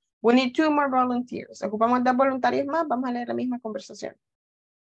 thank you. We need 2 more volunteers. Ocupamos 2 voluntarios más. Vamos a leer la misma conversación.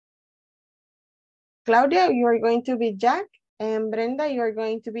 Claudia, you are going to be Jack, and Brenda, you are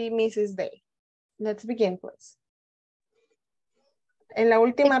going to be Mrs. Day. Let's begin, please. En la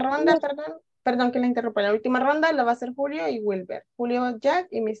última ronda, perdón que la interrumpa. En la última ronda la va a hacer Julio y Wilber. Julio, Jack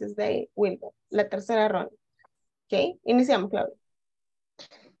y Mrs. Day, Wilber. La tercera ronda. Ok, iniciamos, Claudia.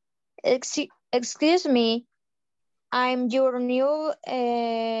 Excuse me, I'm your new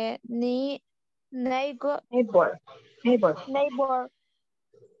neighbor.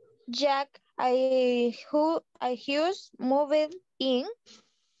 Jack, I just moved in.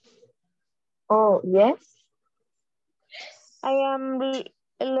 Oh, yes? I am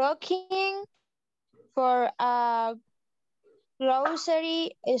looking for a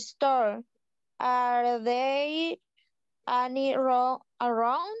grocery store. Are there any around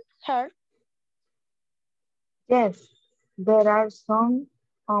here? Yes, there are some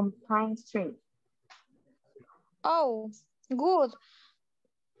on Pine Street. Oh, good.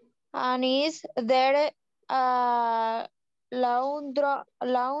 And is there a laundromat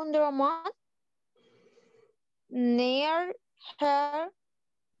near her?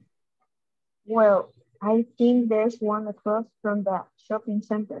 Well, I think there's one across from the shopping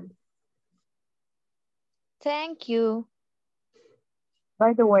center. Thank you.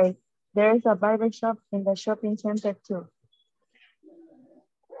 By the way, there's a barber shop in the shopping center too.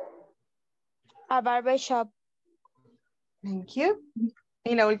 A barber shop. Thank you.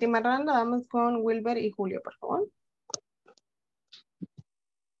 Y la última ronda vamos con Wilber y Julio, por favor.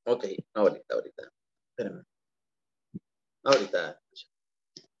 Ok, ahorita. Espérame. Ahorita.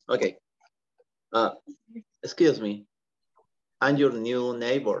 Ok. Excuse me. I'm your new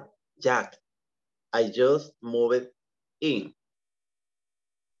neighbor, Jack. I just moved in.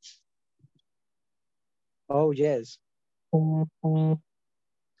 Oh, yes. I'm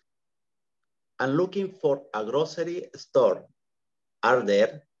looking for a grocery store. Are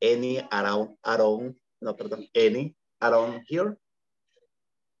there any around here?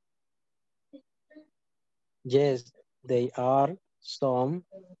 Yes, they are some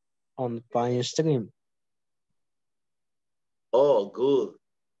on Pine Street. Oh, good.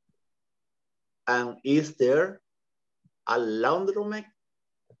 And is there a laundromat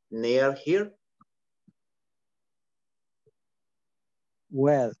near here?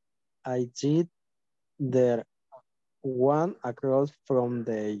 Well, I did there one across from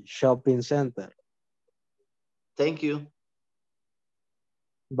the shopping center. Thank you.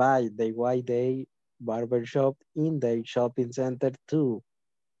 By the way, they barber shop in the shopping center too.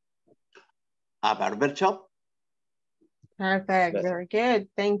 A barber shop? Perfect, Yes. very good,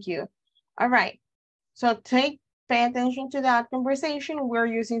 thank you. All right, so pay attention to that conversation. We're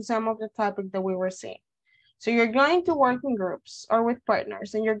using some of the topics that we were saying. So you're going to work in groups or with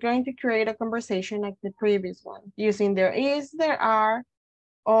partners, and you're going to create a conversation like the previous one, using there is, there are,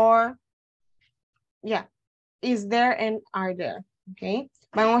 or, yeah, is there and are there, okay?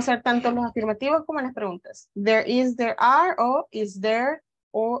 Vamos a hacer tanto los afirmativos como las preguntas. There is, there are, or is there,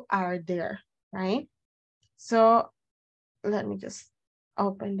 or are there, right? So let me just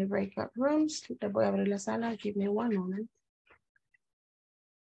open the breakout rooms. Le voy a abrir la sala. Give me one moment.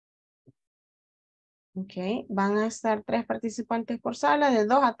 Ok, van a estar 3 participantes por sala, de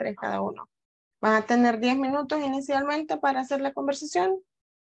 2 a 3 cada uno. Van a tener 10 minutos inicialmente para hacer la conversación.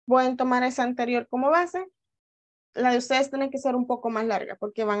 Pueden tomar esa anterior como base. La de ustedes tiene que ser un poco más larga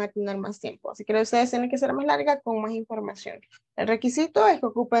porque van a tener más tiempo. Así que la de ustedes tiene que ser más larga con más información. El requisito es que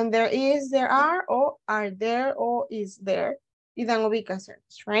ocupen there is, there are, o are there, o is there. Y dan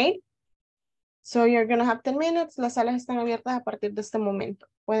ubicaciones, right? So you're going to have 10 minutes. Las salas están abiertas a partir de este momento.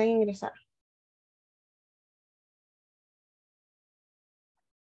 Pueden ingresar.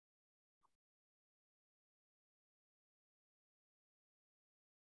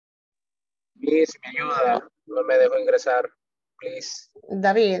 Please, me ayuda. No me dejo ingresar. Please.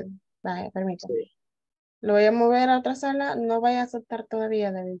 David, vaya, permítame. Sí. Lo voy a mover a otra sala. No vaya a aceptar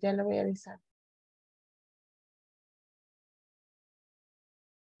todavía, David. Ya le voy a avisar.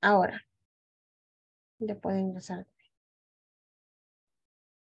 Ahora. Ya puede ingresar.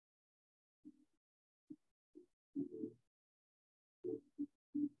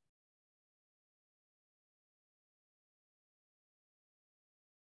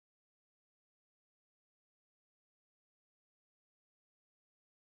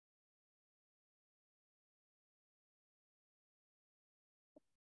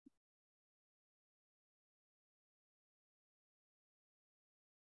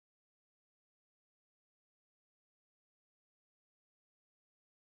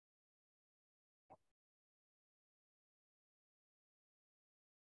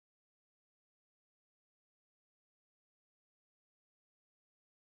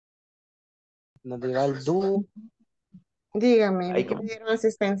 No te va el do. Dígame, vi que ¿Cómo? pidieron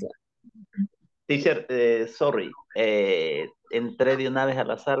asistencia. Teacher, sorry. Entré de una vez a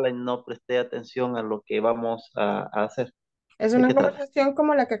la sala y no presté atención a lo que vamos a hacer. Es ¿De una qué trata? conversación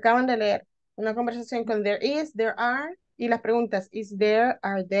como la que acaban de leer. Una conversación con there is, there are, y las preguntas is there,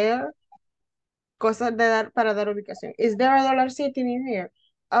 are there, cosas de dar para dar ubicación. Is there a dollar city in here?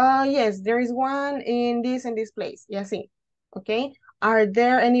 Yes, there is one in this place. Y así, ¿ok? Are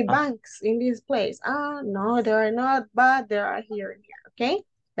there any banks in this place? No, there are not, but there are here and here, ¿ok?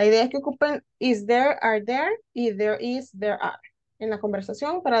 La idea es que ocupen is there, are there y there is, there are en la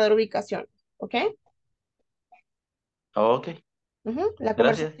conversación para dar ubicación. ¿Ok? Ok, La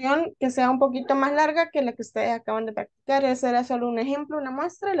gracias. conversación que sea un poquito más larga que la que ustedes acaban de practicar. Ese era solo un ejemplo, una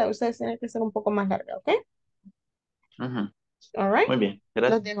muestra, y la de ustedes tiene que ser un poco más larga, ¿ok? Ujú. All right. Muy bien, Los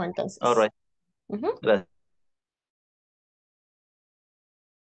gracias. dejo All entonces. right, Ujú. gracias.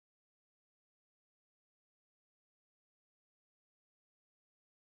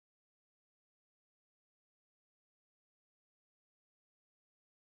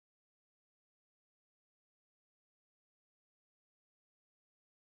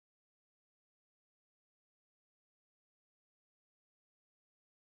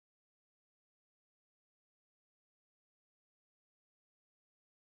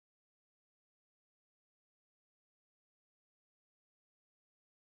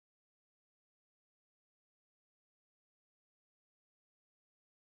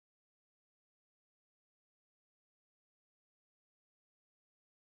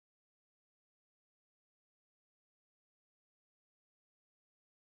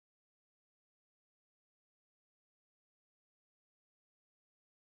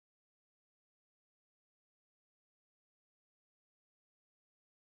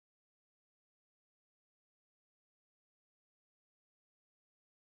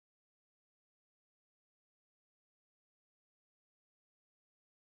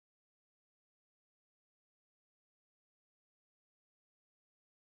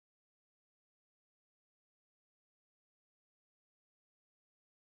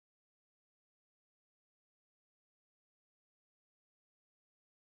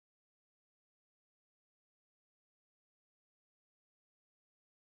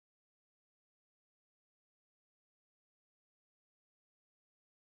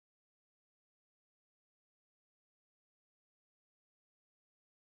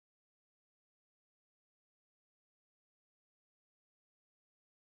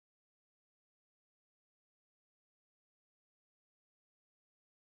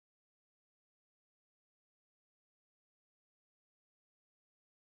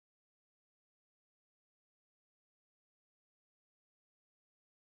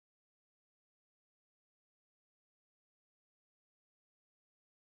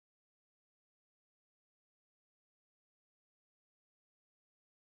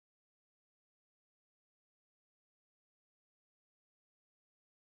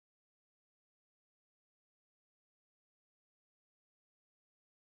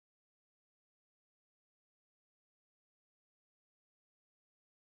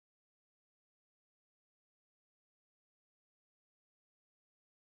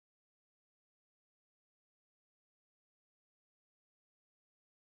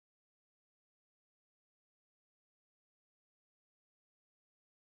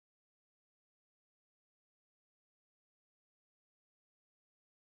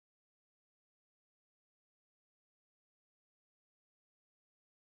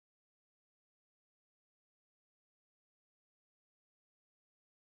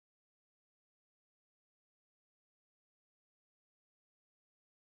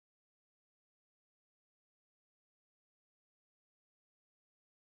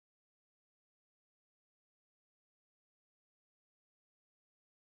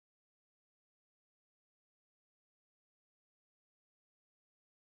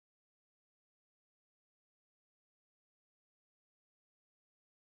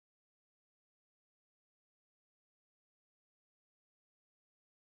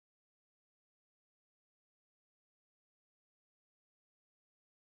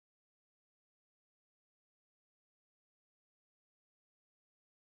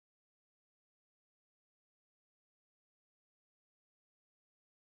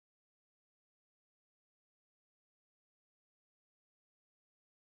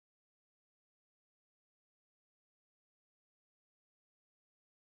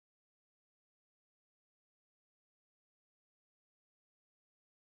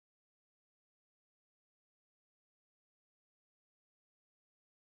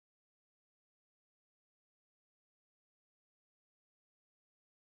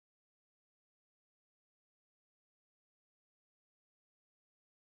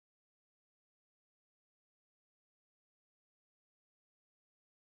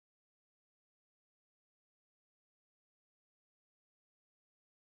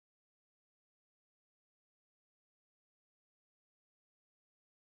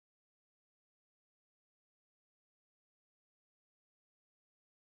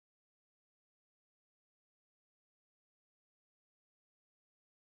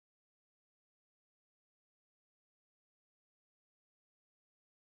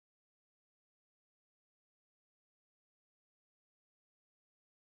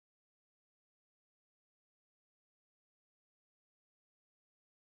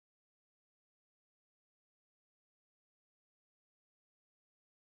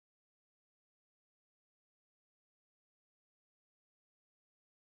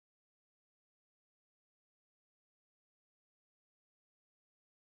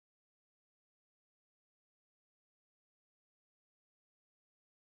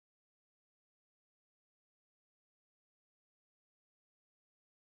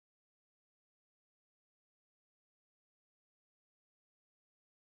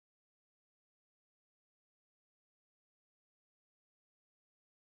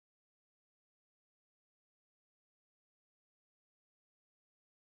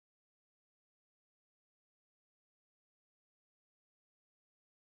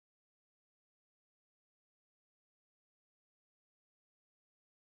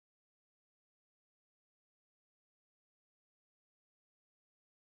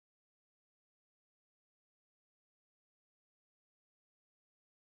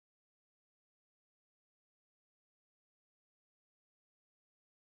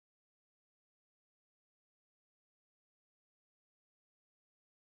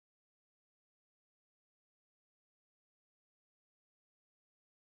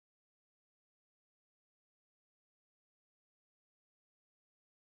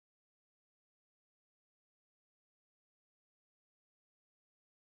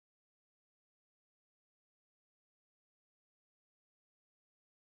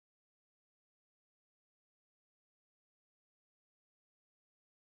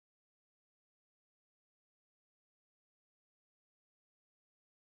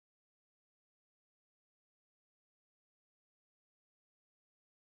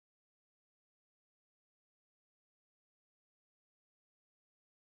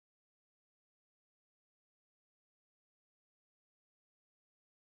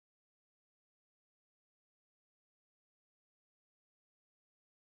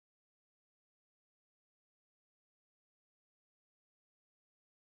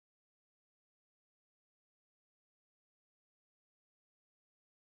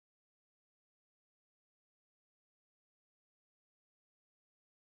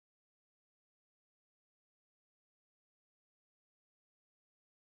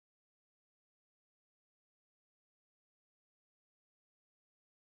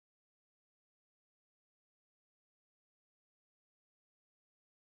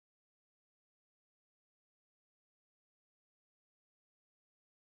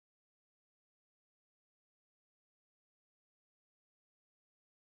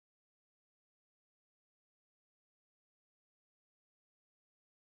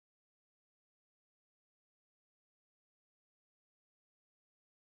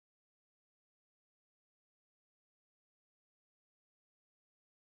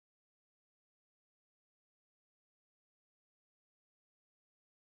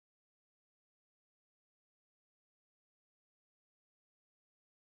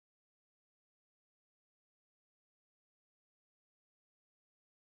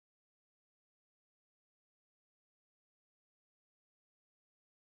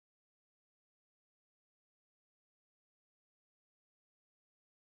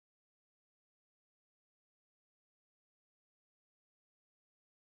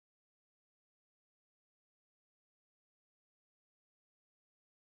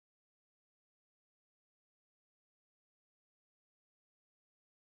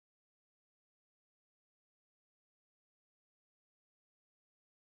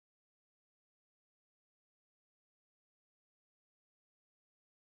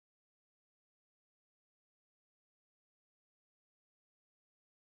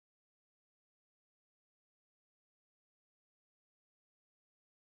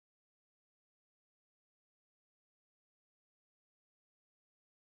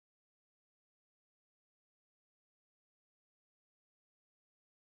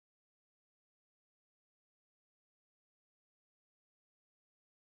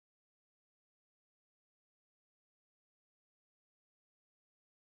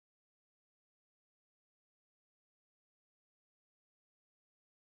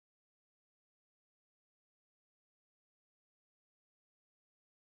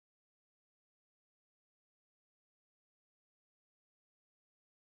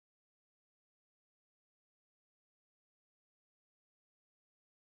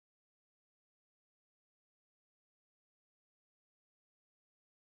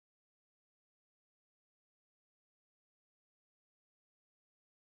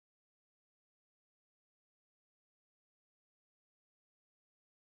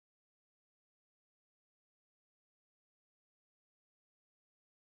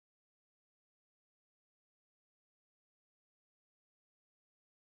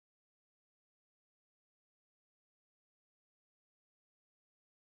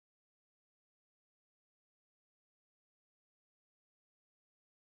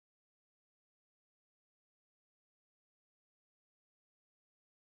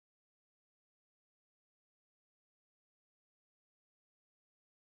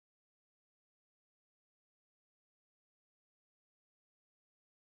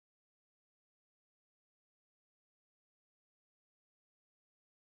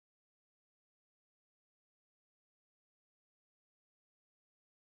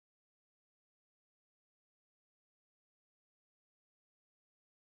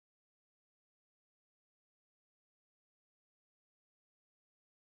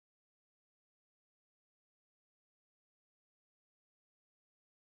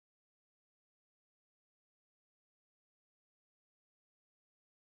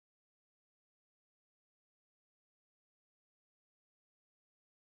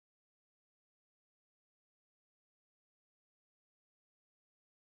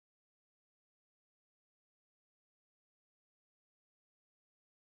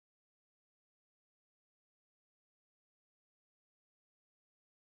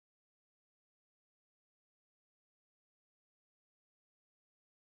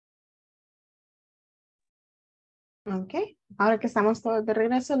 Okay, ahora que estamos todos de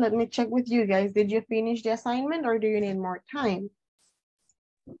regreso, let me check with you guys. Did you finish the assignment or do you need more time?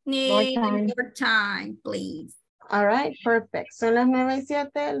 Need time. more time, please. All right, perfect. Son las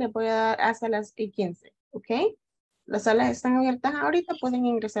 9:07, le voy a dar hasta las 15, ¿ok? Las salas están abiertas ahorita, pueden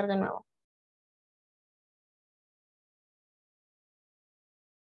ingresar de nuevo.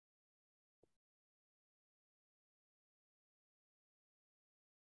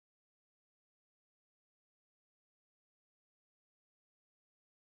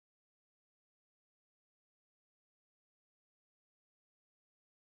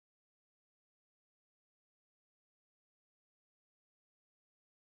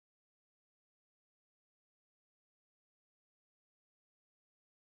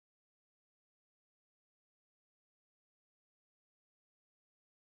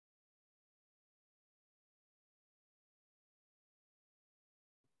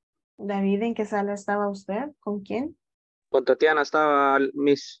 David, ¿en qué sala estaba usted? ¿Con quién? Con Tatiana estaba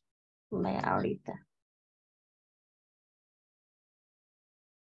Miss. Vaya, ahorita.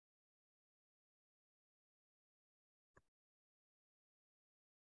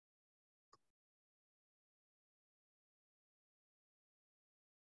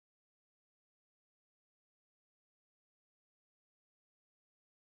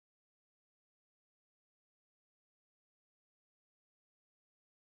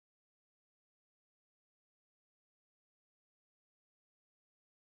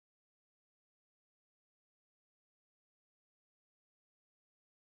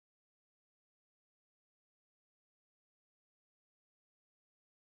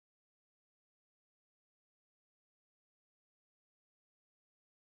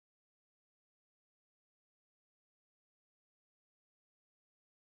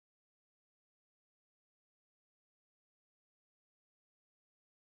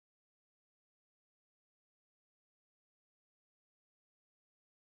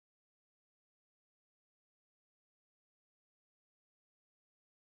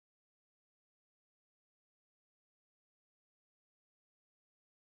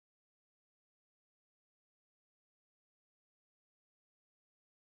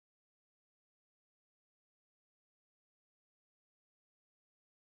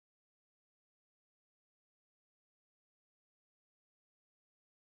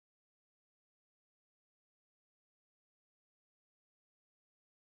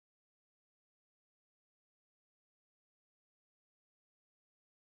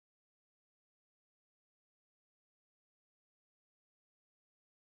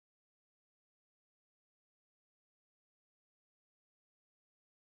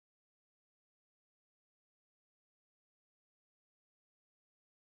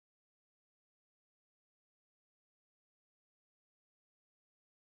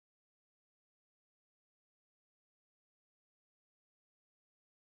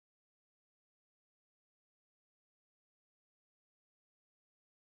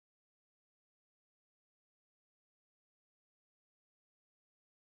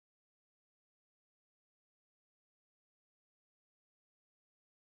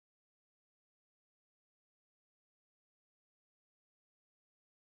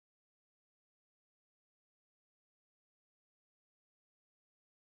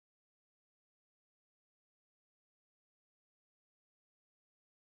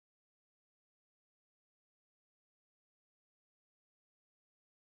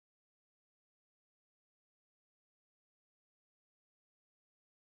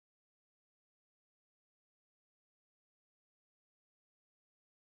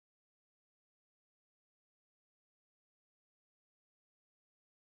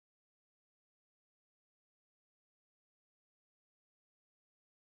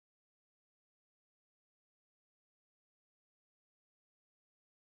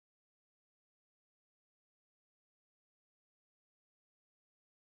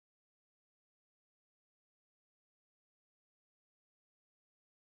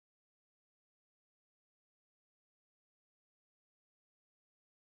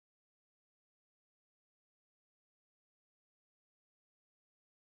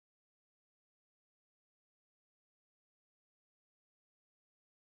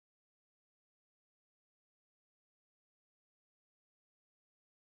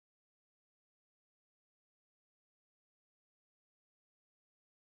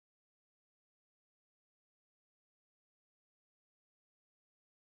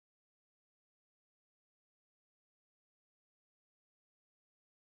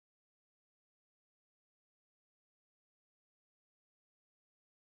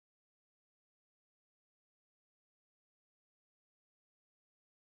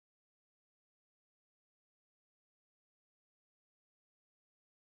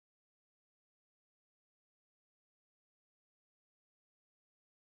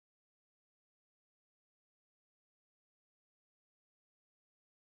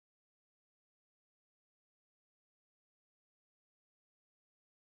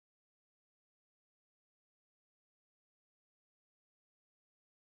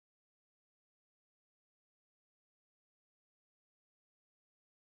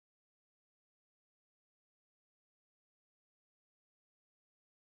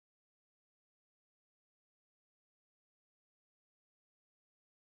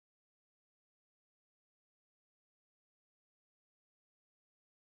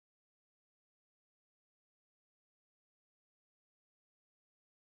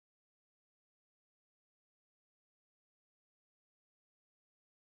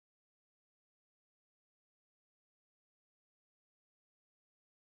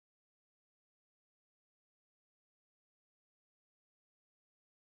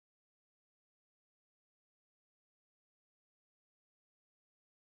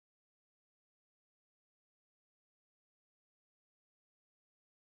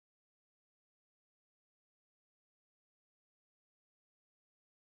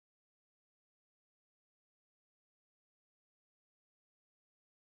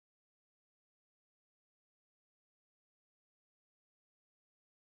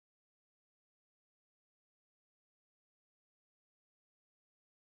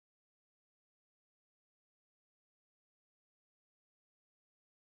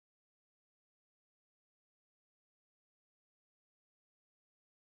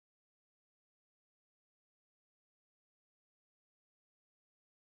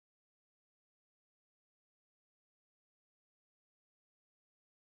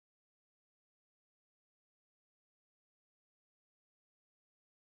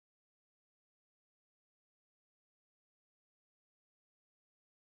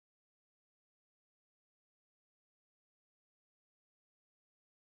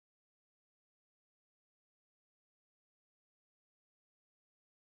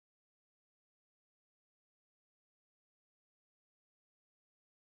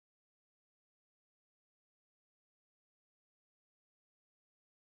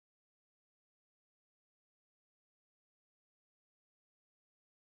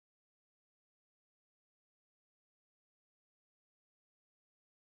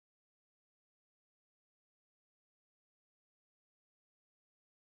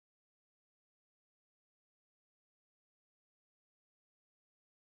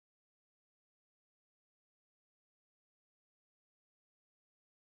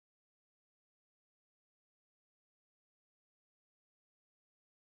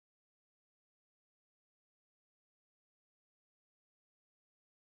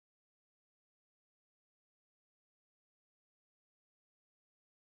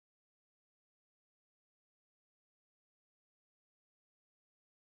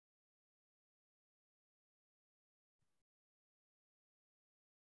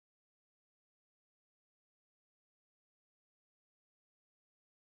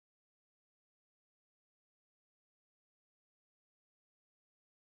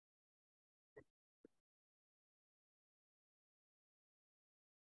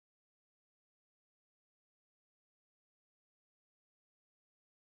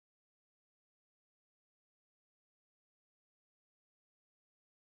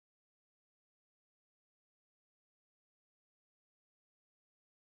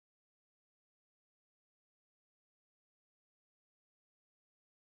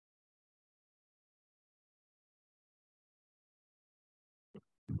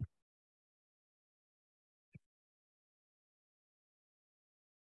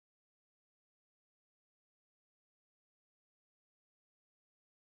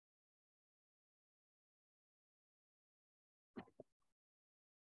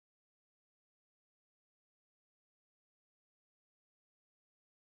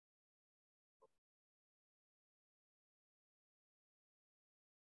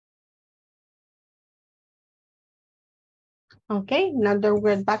 Okay, now that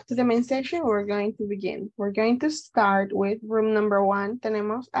we're back to the main session, we're going to begin. We're going to start with room number 1.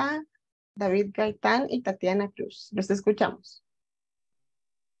 Tenemos a David Gaitán y Tatiana Cruz. Los escuchamos.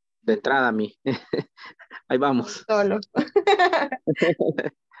 De entrada, mi. Ahí vamos. Solo.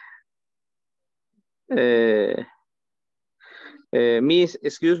 Miss,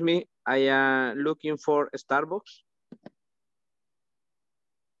 excuse me, I am looking for Starbucks.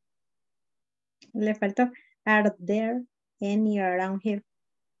 Le faltó. Are there any around here?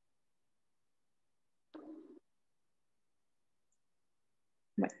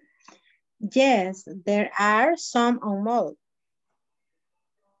 Bueno. Yes, there are some on mall.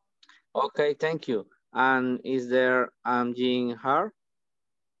 Okay, thank you. And is there gym here?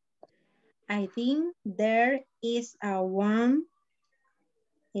 I think there is a one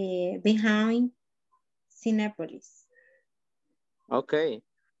behind Cinepolis. Okay.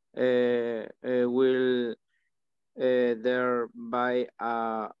 Will there buy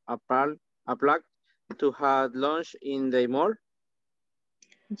a plug to have lunch in the mall?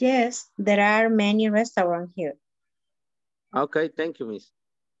 Yes, there are many restaurants here. Okay, thank you, miss.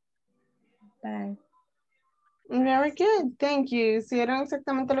 Bye. Very good, thank you. Hicieron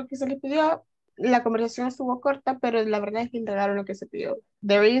exactamente lo que se les pidió. La conversación estuvo corta, pero la verdad es que entregaron lo que se pidió.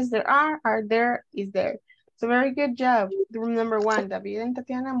 There is, there are there, is there. So very good job. Room number 1, David y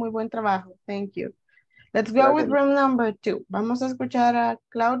Tatiana, muy buen trabajo. Thank you. Let's go Gracias. with room number 2. Vamos a escuchar a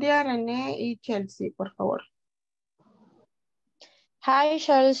Claudia, René y Chelsea, por favor. Hi,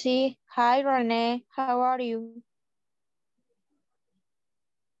 Chelsea. Hi, Renee. How are you?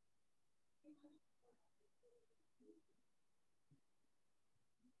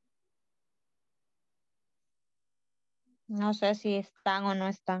 No sé si están o no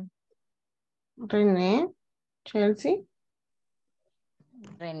están. René, Chelsea.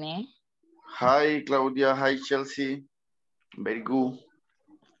 René. Hi, Claudia. Hi, Chelsea. Very good.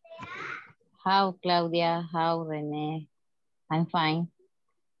 How, Claudia? How, René? I'm fine.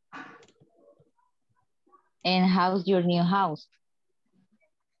 And how's your new house?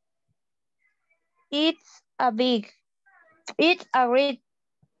 It's a great.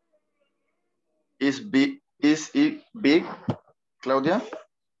 Is it big, Claudia?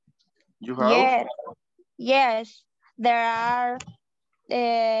 You have? Yes. Yes. There are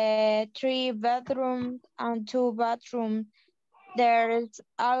 3 bedrooms and 2 bathrooms. There's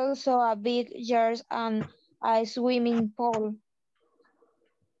also a big yard and a swimming pool.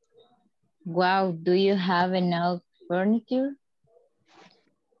 Wow, do you have enough furniture?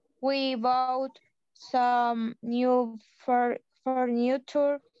 We bought some new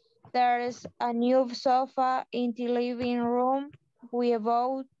furniture. There's a new sofa in the living room. We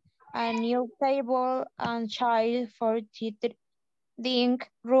bought a new table and chair for the dining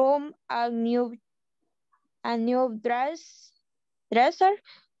room, a new dresser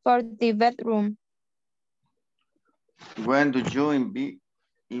for the bedroom. When do you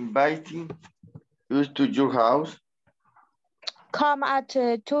inviting us to your house? Come at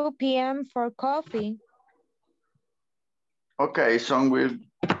 2 p.m. for coffee. Okay, so we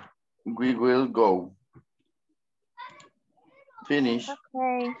will go. Finish.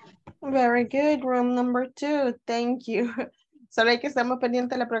 Okay. Very good, room number 2, thank you. Solo hay que estamos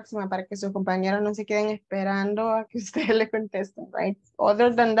pendientes la próxima para que sus compañeros no se queden esperando a que ustedes le contesten, right?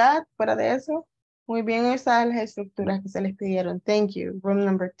 Other than that, fuera de eso, muy bien usadas las estructuras que se les pidieron. Thank you, room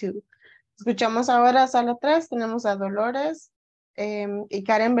number 2. Escuchamos ahora a sala 3, tenemos a Dolores y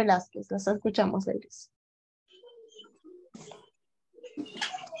Karen Velázquez. Las escuchamos, ladies.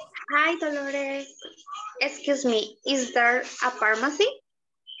 Hi, Dolores. Excuse me, is there a pharmacy?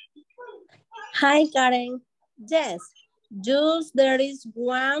 Hi, Karen. Yes, just there is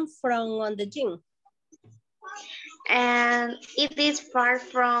one from on the gym. And it is far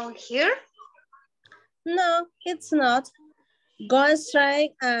from here? No, it's not. Go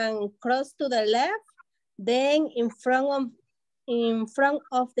straight and cross to the left. Then in front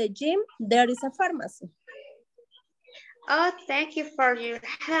of the gym, there is a pharmacy. Oh, thank you for your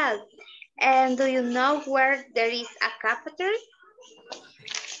help. And do you know where there is a cafeteria?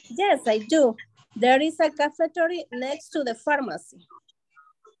 Yes, I do. There is a cafeteria next to the pharmacy.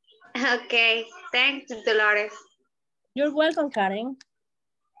 Okay, thanks, Dolores. You're welcome, Karen.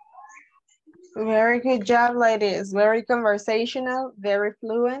 Very good job, ladies. Very conversational, very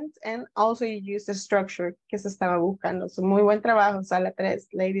fluent, and also you use the structure que se estaba buscando. So, muy buen trabajo, sala 3.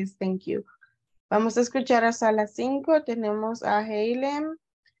 Ladies, thank you. Vamos a escuchar a sala 5. Tenemos a Helen,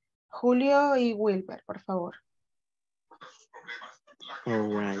 Julio y Wilber, por favor.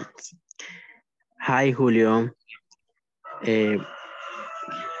 All right. Hi, Julio.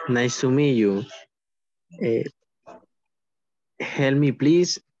 Nice to meet you. Help me,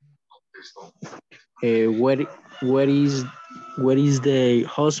 please. Where is the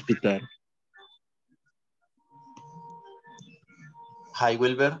hospital? Hi,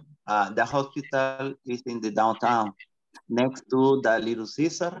 Wilber. The hospital is in the downtown, next to the Little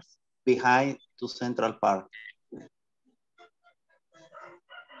Caesars, behind to Central Park.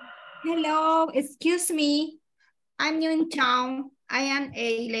 Hello, excuse me. I'm new in town. I am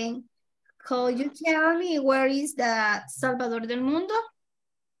Aileen. Could you tell me where is the Salvador del Mundo?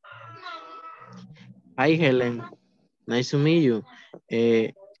 Hi, Helen. Nice to meet you.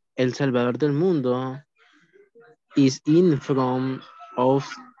 El Salvador del Mundo is in front of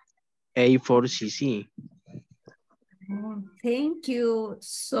A4CC. Thank you.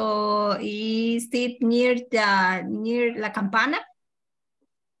 So is it near La Campana?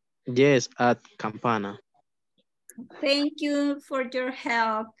 Yes, at Campana. Thank you for your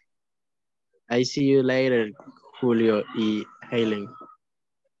help. I see you later, Julio y Helen.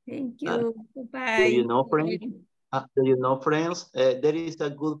 Thank you. Do Bye. you know, friends? Do you know, friends? There is a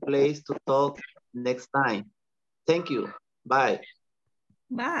good place to talk next time. Thank you. Bye.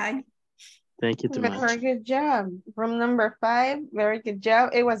 Bye. Thank you too much. Very good job. From number 5, very good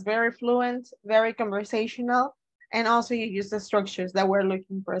job. It was very fluent, very conversational, and also you used the structures that we're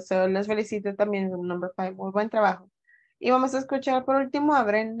looking for. So les felicito también from number 5. Muy buen trabajo. Y vamos a escuchar por último a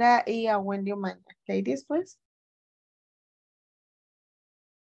Brenda y a Wendy Umaña. Ladies, please.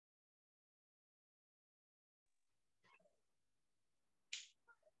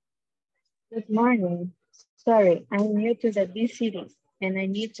 Good morning. Sorry, I'm new to the big city and I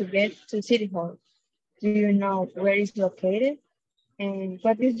need to get to City Hall. Do you know where it's located? And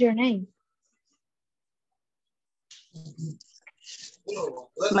what is your name?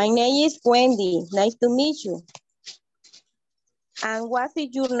 My name is Wendy. Nice to meet you. And what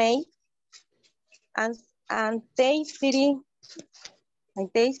is your name? And Tay City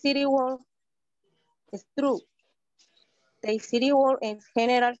Hall is true. The City Hall in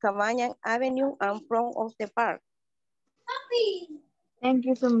General Cabañas Avenue and front of the park. Thank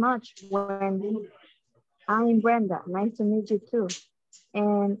you so much, Wendy. I'm Brenda. Nice to meet you too.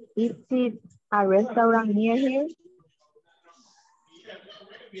 And is it a restaurant near here?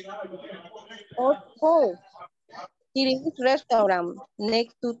 Of course, it is a restaurant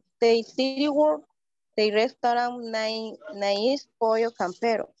next to the City Hall. The restaurant name is Pollo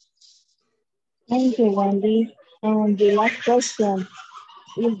Campero. Thank you, Wendy. And the last question,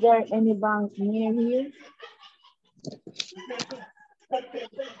 is there any bank near here?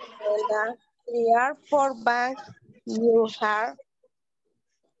 There are 4 banks near here.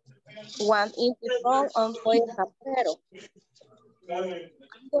 One in the front on Pollo Campero.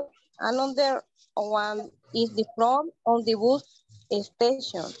 Another one is the front on the bus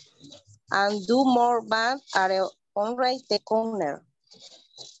station. And 2 more banks are on right the corner.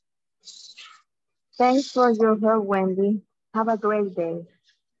 Thanks for your help, Wendy. Have a great day.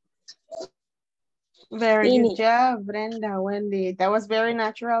 Very good job, Brenda, Wendy. That was very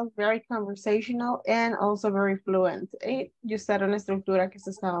natural, very conversational, and also very fluent. Y usaron la estructura que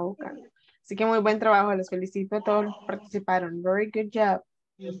se estaba buscando. Así que muy buen trabajo. Les felicito a todos los que participaron. Very good job.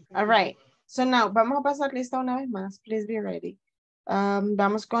 All right. So now, vamos a pasar lista una vez más. Please be ready.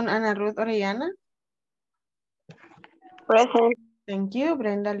 Vamos con Ana Ruth Orellana. Present. Thank you.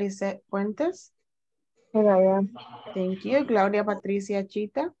 Brenda Lisette Fuentes. Here I am. Thank you. Claudia Patricia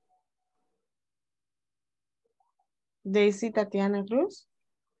Chita. Daisy Tatiana Cruz.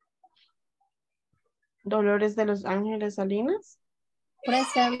 Dolores de los Ángeles Salinas.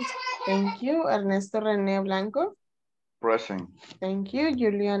 Present. Thank you. Ernesto René Blanco. Present. Thank you.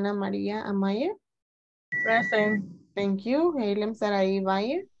 Juliana María Amaya. Present. Thank you. Hailem Saraí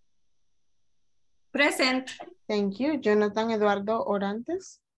Valle. Present. Thank you. Jonathan Eduardo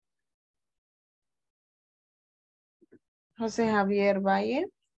Orantes. José Javier Valle.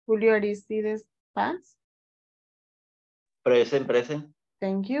 Julio Aristides Paz. Present, present.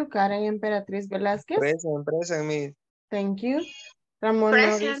 Thank you. Karen Emperatriz Velázquez. Present, me. Thank you. Ramón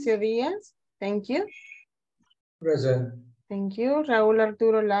Present. Mauricio Díaz. Thank you. Present. Thank you. Raúl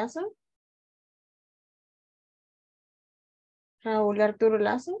Arturo Lazo. Raúl Arturo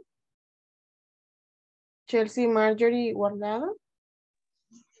Lazo. Chelsea Marjorie Guardado.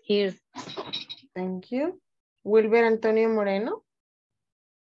 Here. Thank you. Wilber Antonio Moreno.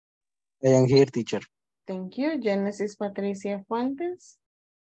 I am here, teacher. Thank you. Genesis Patricia Fuentes.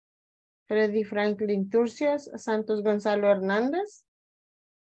 Freddy Franklin Turcios. Santos Gonzalo Hernández.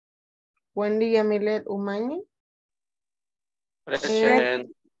 Wendy Yamilet Umaña. Present.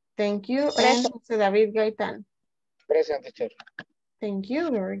 Thank you. And José David Gaitán. Present, teacher. Thank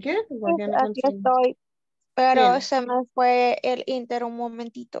you. Very good. We're going to Aquí continue. estoy. Pero ¿Quién? se me fue el Inter un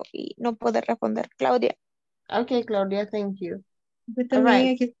momentito y no pude responder. Claudia. Okay, Claudia, thank you. Yo All también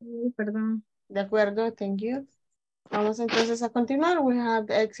right. aquí estoy, perdón. De acuerdo, thank you. Vamos entonces a continuar. We have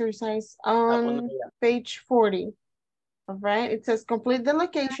the exercise on page 40. All right, it says complete the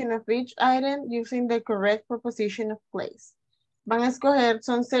location of each item using the correct preposition of place. Van a escoger,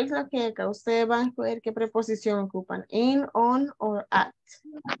 son 6 las que acá ustedes van a escoger qué preposición ocupan, in, on, or at.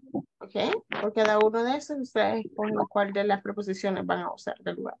 Ok, por cada uno de esos ustedes escogen cuál de las preposiciones van a usar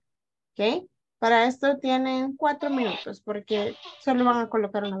del lugar. Ok, para esto tienen 4 minutos porque solo van a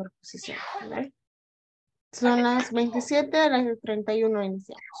colocar una preposición. ¿Vale? Son las 27 a las 31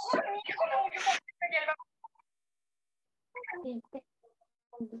 iniciamos.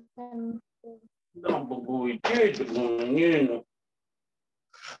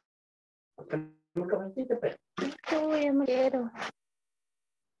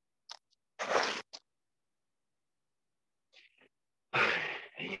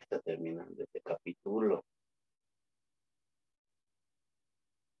 Ahí está terminando este capítulo.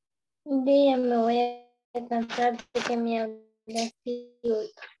 Un día me voy a cansar de que me hable así.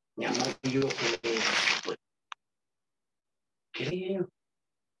 Mi amor, yo ¿qué le dije?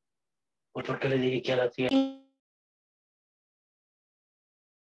 Pues porque le dije que a las 7.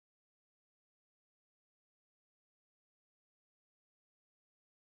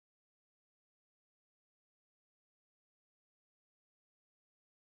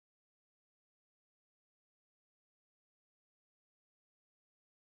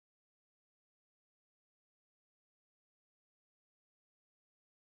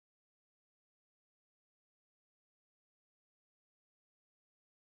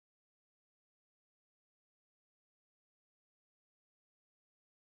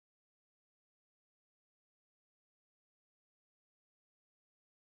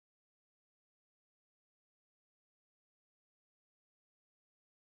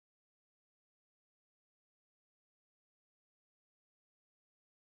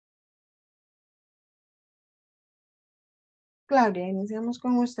 Claudia, iniciamos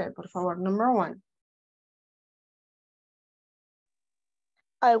con usted, por favor. Number 1.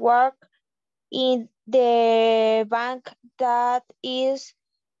 I work in the bank that is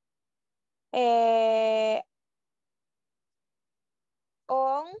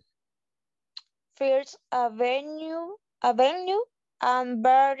on First Avenue and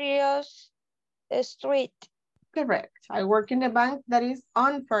various street. Correct. I work in the bank that is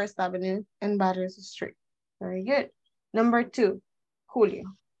on First Avenue and Barrios Street. Very good. Number 2, Julio.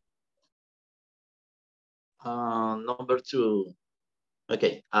 Number 2.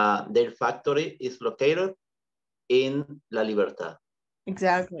 Okay. Their factory is located in La Libertad.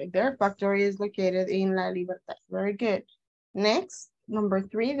 Exactly. Their factory is located in La Libertad. Very good. Next, number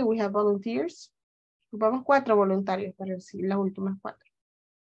 3, do we have volunteers? Ocupamos 4 voluntarios para decir las últimas 4.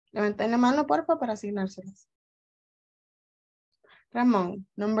 Levanten la mano, porfa, para asignárselas. Ramón,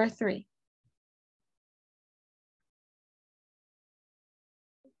 number 3.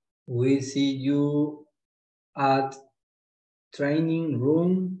 We see you at training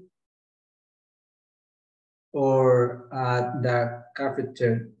room or at the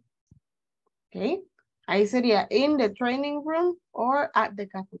cafeteria. Okay. Ahí sería in the training room or at the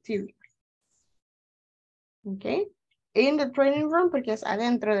cafeteria. Okay. In the training room porque es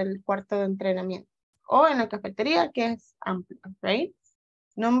adentro del cuarto de entrenamiento. O en la cafetería que es amplia, right?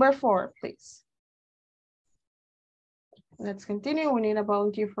 Number 4, please. Let's continue. We need a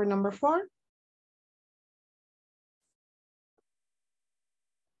volunteer for number 4.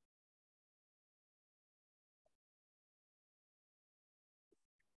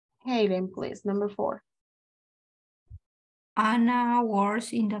 Hayden, please, number 4. Anna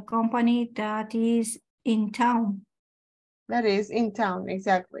works in the company that is in town. That is in town,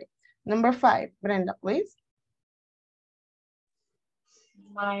 exactly. Number 5, Brenda, please.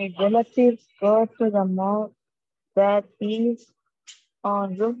 My relatives go to the mall that is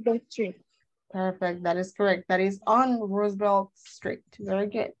on Roosevelt Street. Perfect, that is correct. That is on Roosevelt Street. Very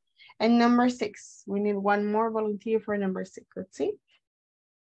good. And number 6, we need one more volunteer for number 6. Let's see.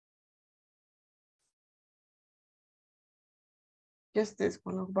 Just this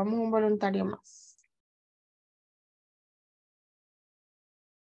one. Vamos un voluntario más.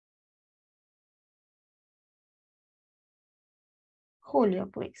 Julio,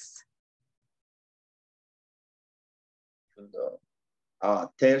 please.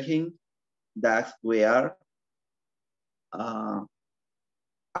 Tell him that we are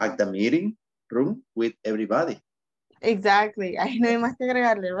at the meeting room with everybody. Exactly. Ahí no hay más que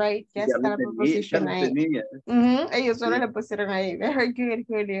agregarle, right? Ya está la proposición ahí. Ellos solo le pusieron ahí. Very good,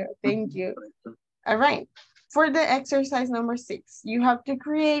 Julio. Thank you. All right. For the exercise number 6, you have to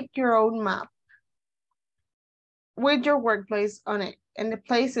create your own map with your workplace on it and the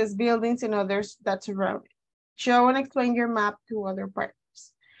places, buildings, and others that surround it. Show and explain your map to other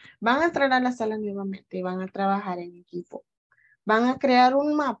partners. Van a entrar a la sala nuevamente y van a trabajar en equipo. Van a crear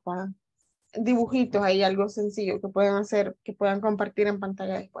un mapa, dibujitos ahí, algo sencillo que pueden hacer, que puedan compartir en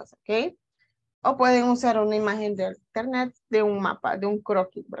pantalla después, ¿ok? O pueden usar una imagen de internet de un mapa, de un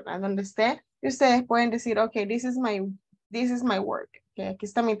croquis, ¿verdad? Donde esté, y ustedes pueden decir, ok, this is my work, okay, aquí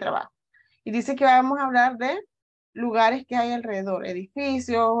está mi trabajo. Y dice que vamos a hablar de lugares que hay alrededor,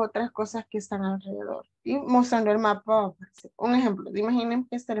 edificios, otras cosas que están alrededor. Y mostrando el mapa, un ejemplo, imaginen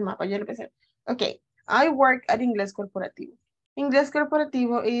que este es el mapa, yo le pensé, ok, I work at Inglés Corporativo. Inglés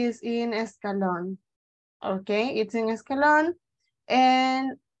Corporativo is in Escalón, okay, it's in Escalón,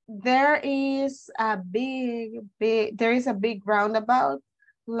 and there is a big roundabout,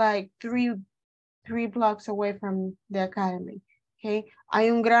 like three blocks away from the academy. Okay,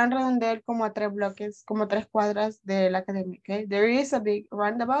 hay un gran redondel como a 3 bloques, como 3 cuadras de la academia. Okay, there is a big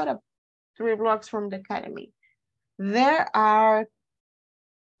roundabout of 3 blocks from the academy. There are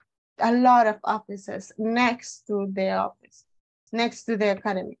a lot of offices next to the office, next to the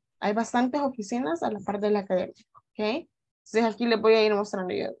academy. Hay bastantes oficinas a la par de la academia. Okay, entonces aquí les voy a ir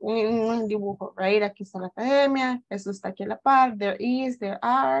mostrando yo un dibujo. Right, aquí está la academia, eso está aquí a la par. There is, there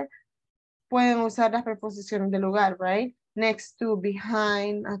are. Pueden usar las preposiciones de lugar, right? Next to,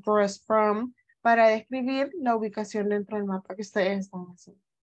 behind, across from, para describir la ubicación dentro del mapa que ustedes están haciendo.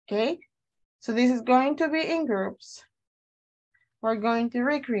 Okay? So this is going to be in groups. We're going to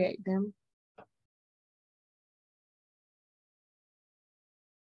recreate them.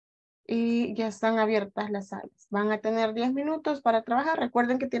 Y ya están abiertas las salas. Van a tener 10 minutos para trabajar.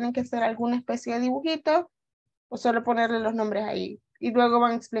 Recuerden que tienen que hacer alguna especie de dibujito o solo ponerle los nombres ahí. Y luego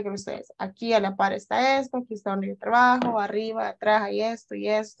van a explicar ustedes. Aquí a la par está esto, aquí está donde yo trabajo, arriba, atrás hay esto y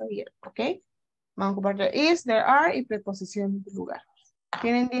esto y esto, ¿ok? Van a ocupar there is, there are y preposición de lugar.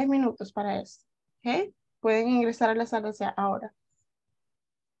 Tienen 10 minutos para esto, ¿ok? Pueden ingresar a la sala ya ahora.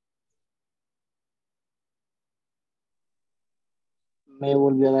 Me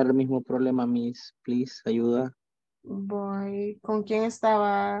volvió a dar el mismo problema, Miss. Please, ayuda. Voy. ¿Con quién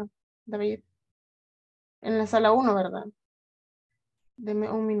estaba David? En la sala 1, ¿verdad?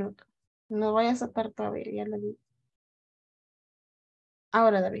 Deme un minuto. No vaya a saltar todavía, ya lo vi.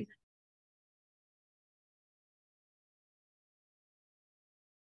 Ahora, David.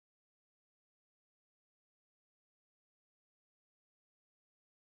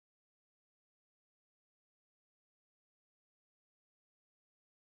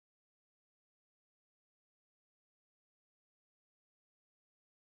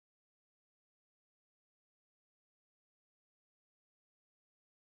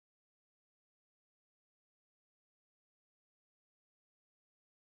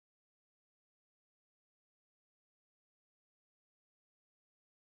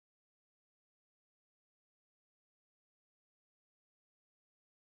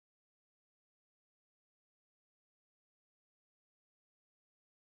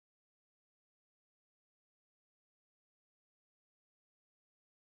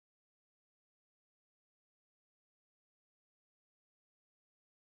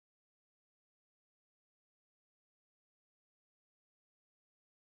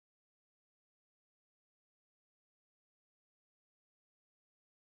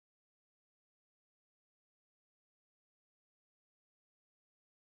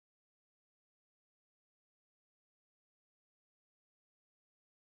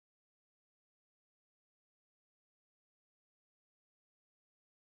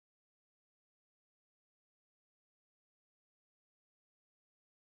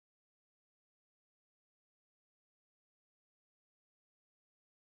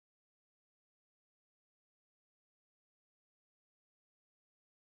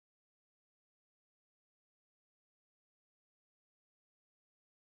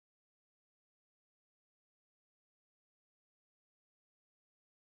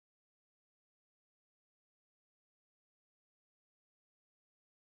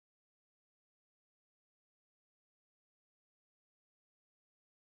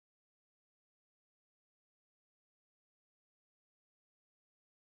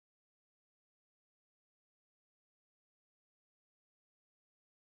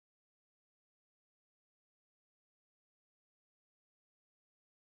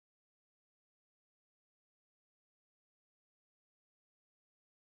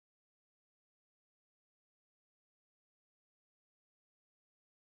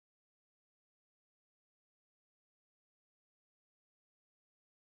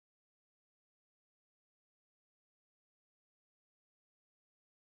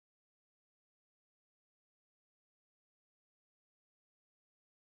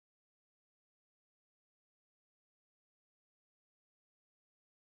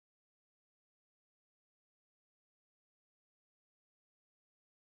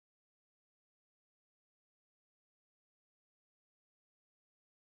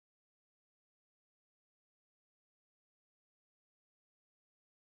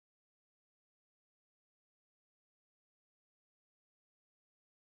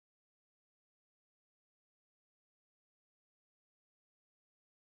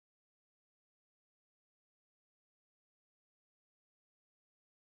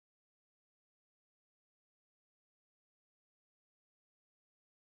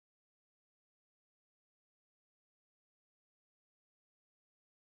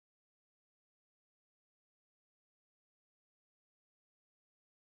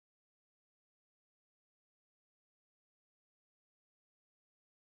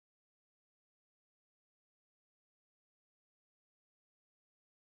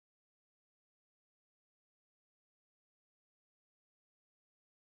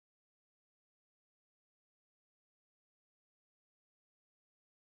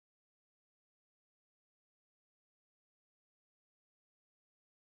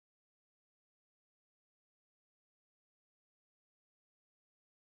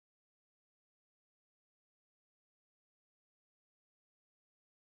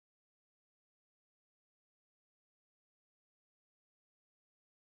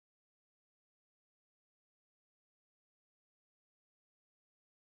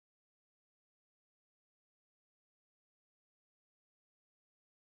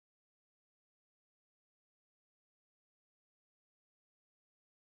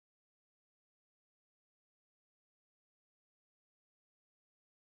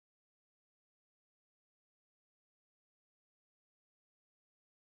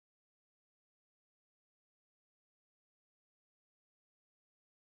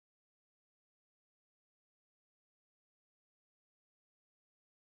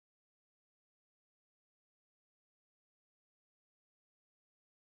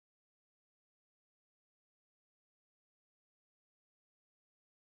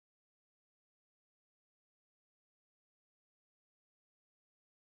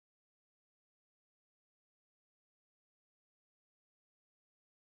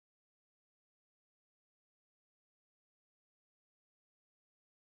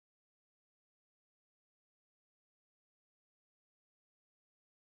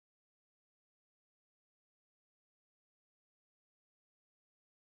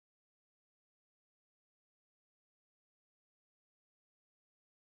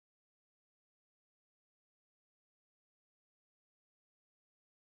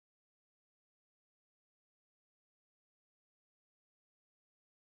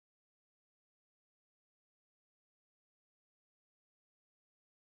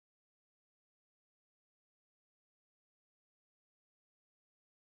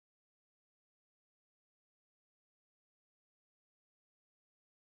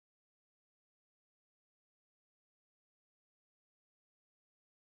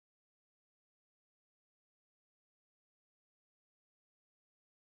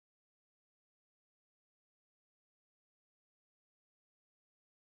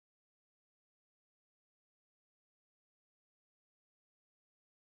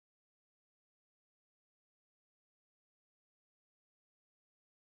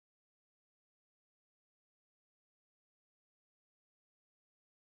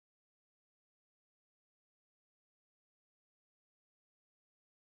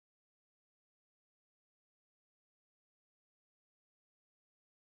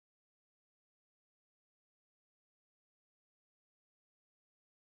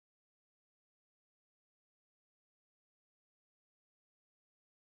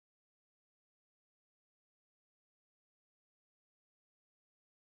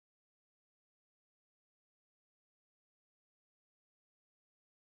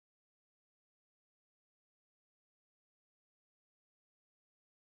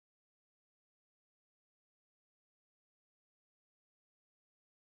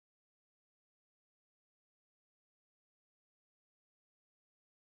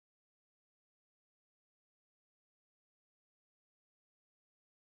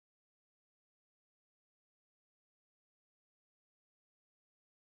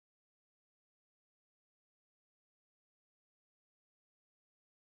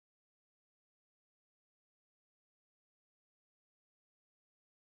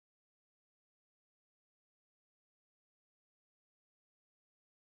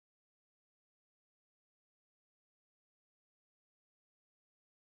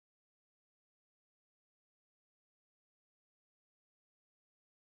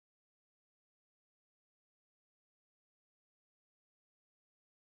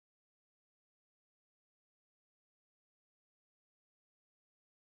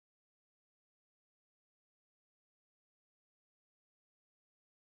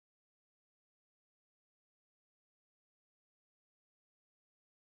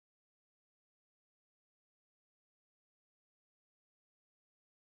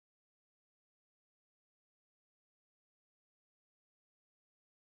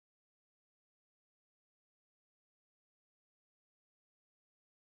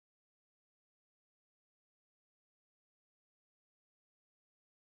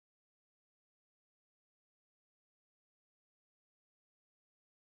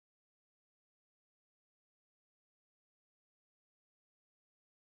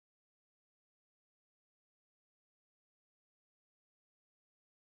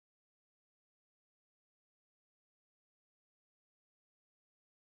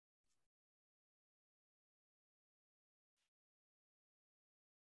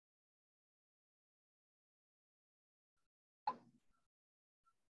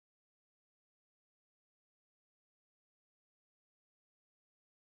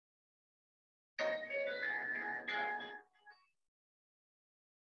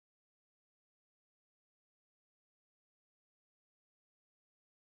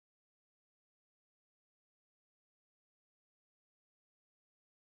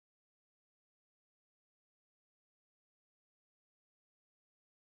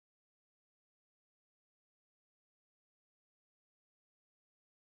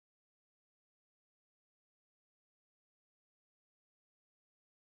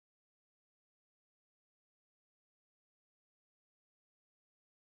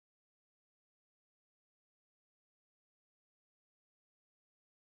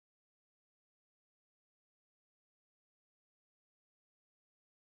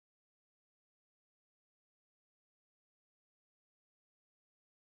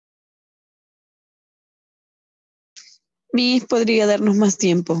 Miss, podría darnos más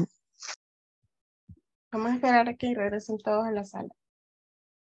tiempo. Vamos a esperar a que regresen todos a la sala.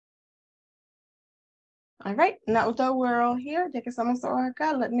 All right, now that we're all here, ya que estamos todos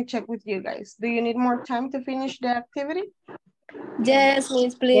acá, let me check with you guys. Do you need more time to finish the activity? Yes,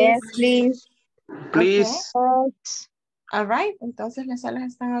 Miss, please. Yes, please. Please. Okay. All right, entonces las salas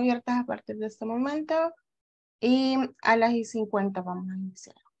están abiertas a partir de este momento. Y a las 50 vamos a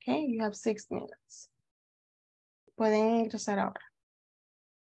iniciar. Okay, you have 6 minutes. Pueden ingresar ahora.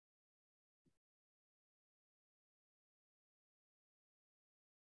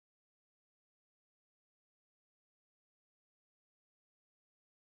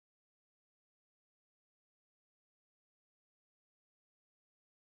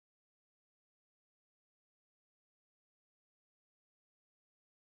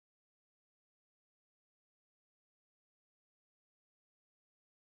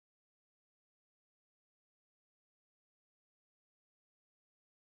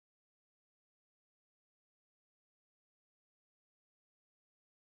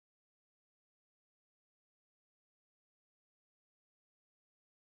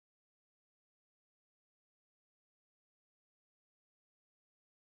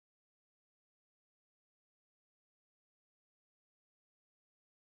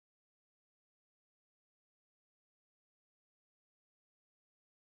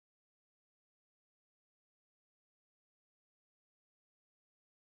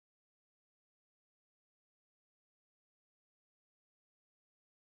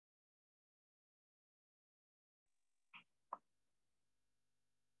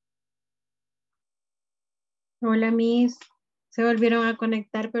 Hola, Miss. Se volvieron a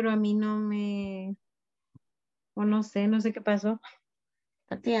conectar, pero a mí no me... O no sé qué pasó.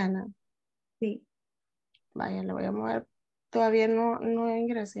 Tatiana. Sí. Vaya, le voy a mover. Todavía no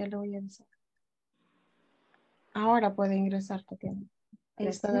ingresé, ya le voy a avisar. Ahora puede ingresar, Tatiana. Ahí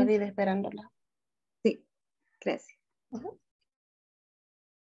está Gracias. David esperándola. Sí, gracias. Ujú.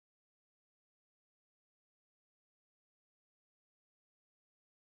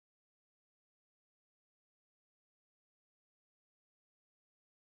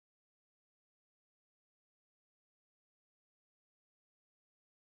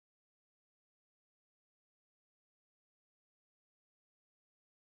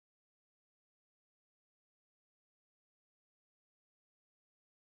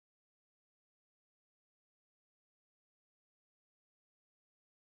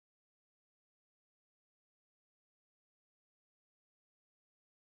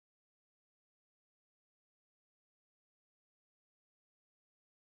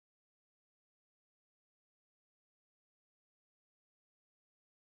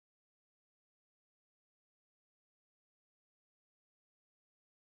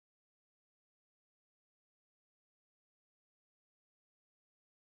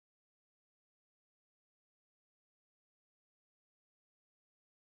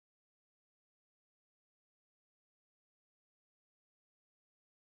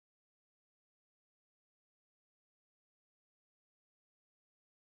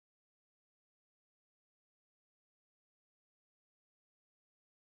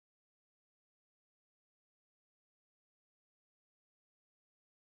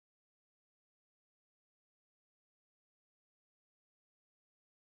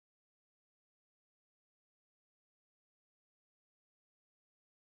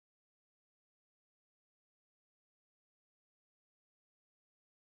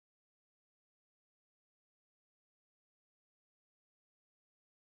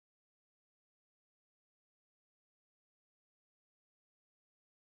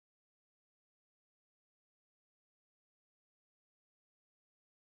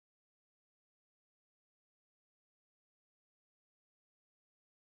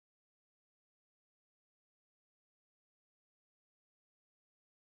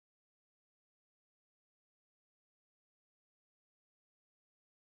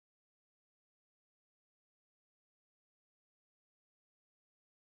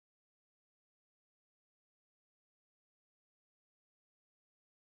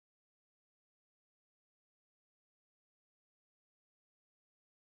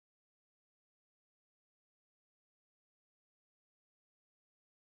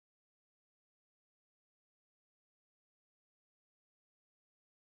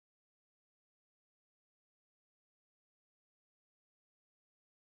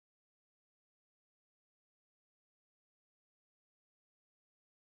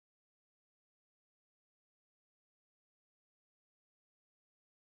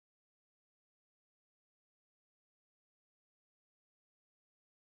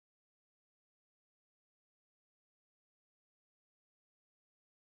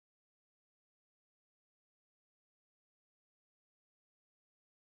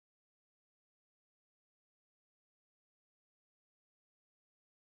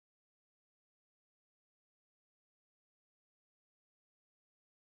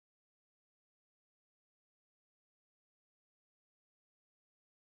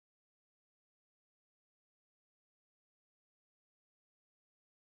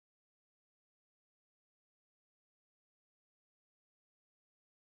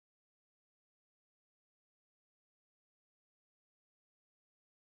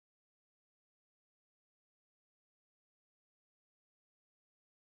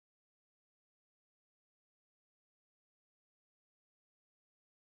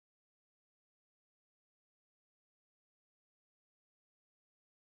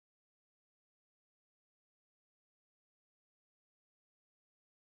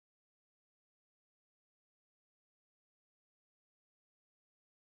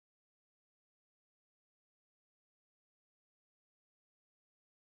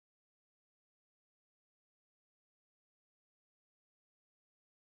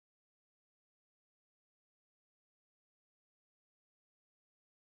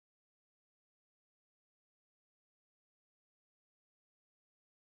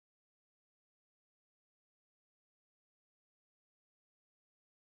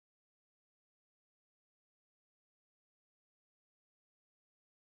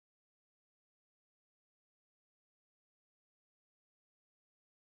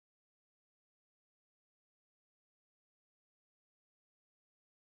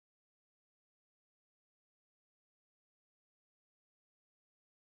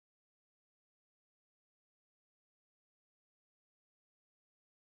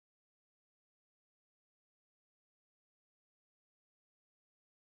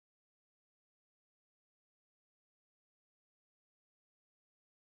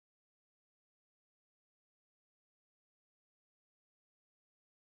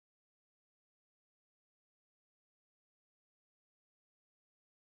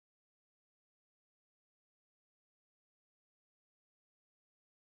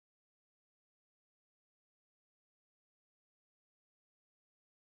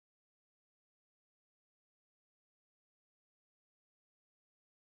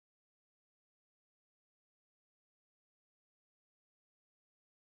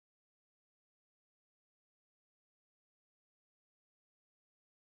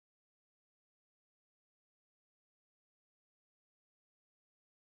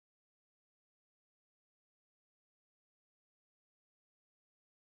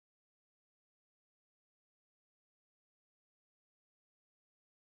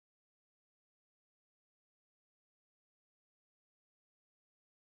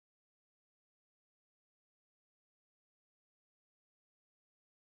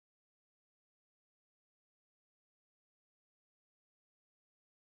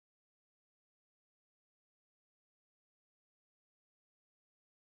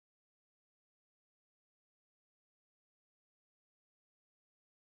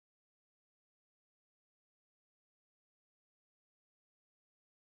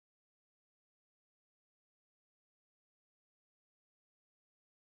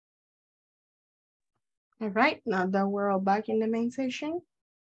 All right, now that we're all back in the main session,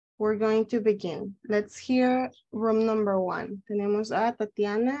 we're going to begin. Let's hear room number 1. Tenemos a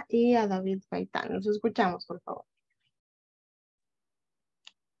Tatiana y a David Gaitán. Nos escuchamos, por favor.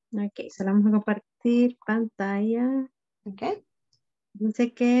 Ok, solo vamos a compartir pantalla. Ok.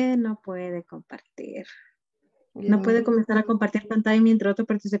 Dice que no puede compartir. No puede comenzar a compartir pantalla mientras otro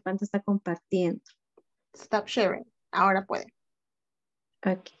participante está compartiendo. Stop sharing. Ahora puede.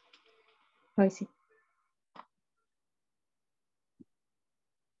 Ok. Hoy sí.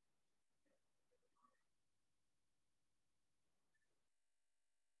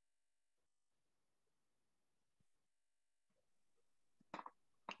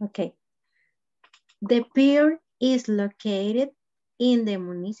 Okay. The pier is located in the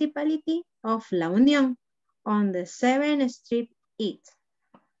municipality of La Unión on the 7th Street East.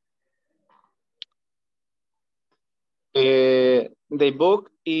 The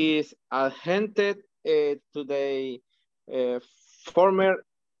book is adjacent to the former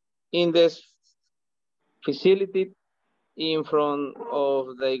Inglés facility in front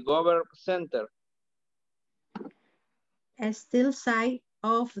of the government center. A still side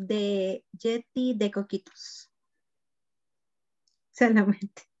of the jetty de Coquitos.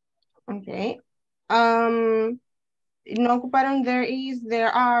 Solamente. Ok. No ocuparon there is, there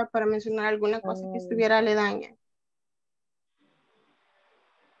are para mencionar alguna cosa que estuviera aledaña.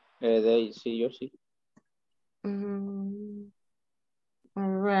 Sí, yo sí. All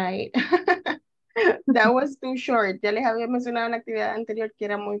right. That was too short. Ya les había mencionado en la actividad anterior que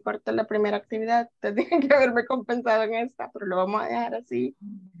era muy corta la primera actividad. Entonces tienen que haberme compensado en esta, pero lo vamos a dejar así.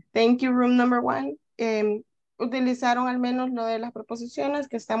 Thank you, room number 1. Utilizaron al menos lo de las preposiciones,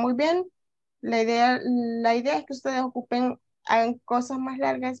 que está muy bien. La idea es que ustedes hagan cosas más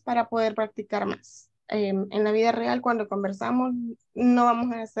largas para poder practicar más. En la vida real, cuando conversamos, no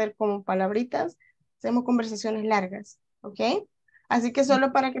vamos a hacer como palabritas, hacemos conversaciones largas, ¿ok? Así que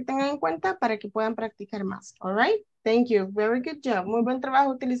solo para que tengan en cuenta, para que puedan practicar más, all right? Thank you, very good job. Muy buen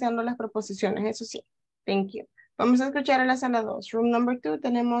trabajo utilizando las preposiciones, eso sí. Thank you. Vamos a escuchar a la sala 2. Room number 2,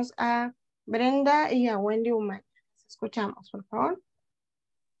 tenemos a Brenda y a Wendy Umaña. Escuchamos, por favor.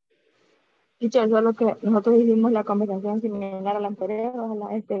 Teacher, solo que nosotros hicimos la conversación similar a la anterior,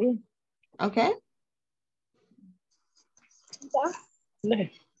 ojalá esté bien. Ok. ¿Ya?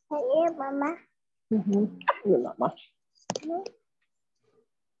 Oye, mamá. Mamá.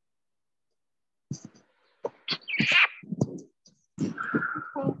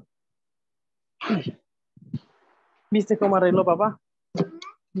 ¿Viste cómo arregló papá?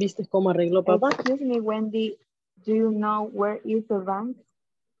 ¿Viste cómo arregló papá? Excuse me, Wendy. Do you know where is the bank?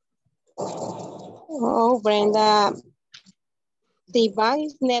 Oh, Brenda, the bank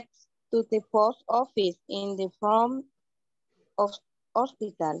is next to the post office in the front of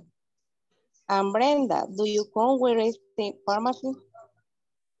hospital. And Brenda, do you know where is the pharmacy?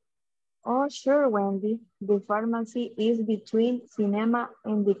 Oh, sure, Wendy. The pharmacy is between cinema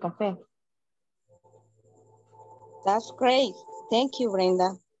and the cafe. That's great. Thank you,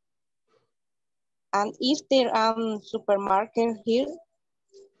 Brenda. And is there a supermarket here?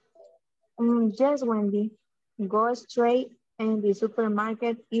 Yes, Wendy. Go straight and the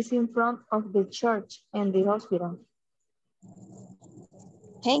supermarket is in front of the church and the hospital.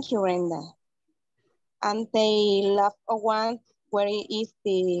 Thank you, Brenda. And the last one, where is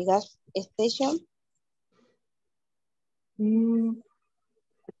the gas station?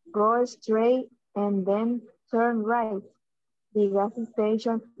 Go straight and then turn right. The gas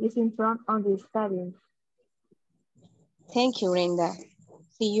station is in front of the stadium. Thank you, Brenda.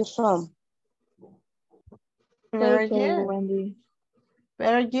 See you soon. Very Take care, good. Wendy.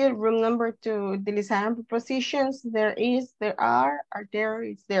 Very good. Room number 2. Utilizaron prepositions. There is, there are there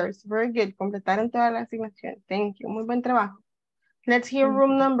is, there is. Very good. Completaron toda la asignación. Thank you. Muy buen trabajo. Let's hear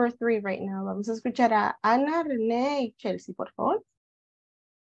room number 3 right now. Vamos a escuchar a Ana, René y Chelsea, por favor.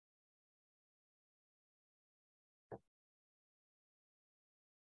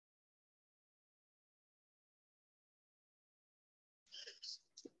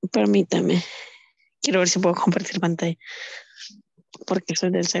 Permítame. Quiero ver si puedo compartir pantalla. Porque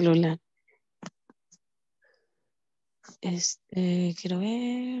soy del celular. Quiero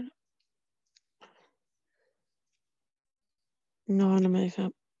ver. No, no me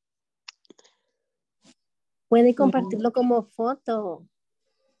deja. Puede compartirlo como foto.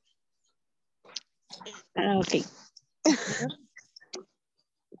 Ah, ok.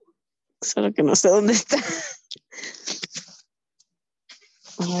 Solo que no sé dónde está.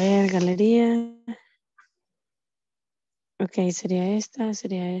 A ver, galería. Ok, sería esta,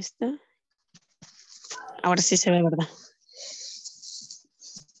 sería esta. Ahora sí se ve, ¿verdad?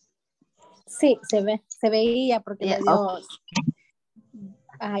 Sí, se veía porque me dio...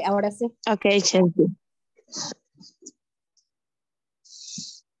 Ay, ahora sí. Okay, Chelsea.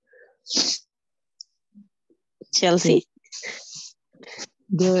 Chelsea.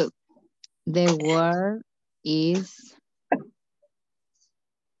 The word is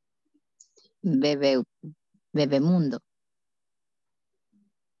bebemundo.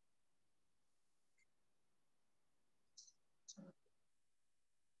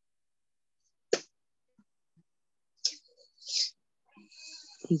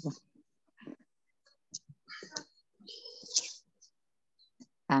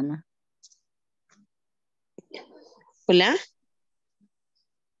 Ana. Hola.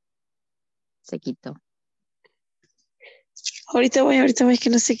 Se quitó. Ahorita voy, es que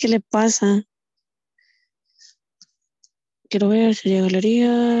no sé qué le pasa. Quiero ver si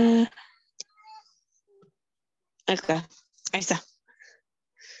llegaría. Acá, ahí está.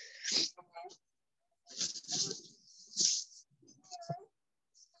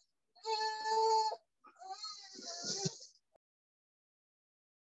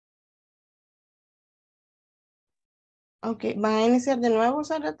 Ok, van a iniciar de nuevo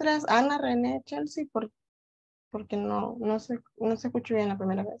usar atrás Ana, René, Chelsea, porque no se escuchó bien la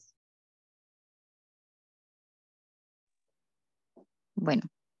primera vez. Bueno.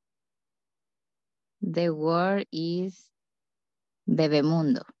 The word is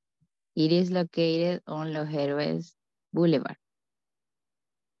bebemundo. It is located on Los Héroes Boulevard.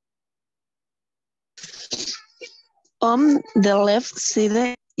 On the left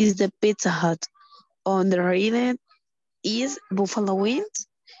side is the Pizza Hut. On the right is Buffalo Wings.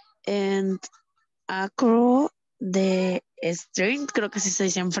 And across the street, creo que así se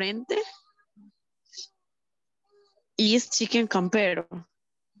dice enfrente, is Chicken Campero.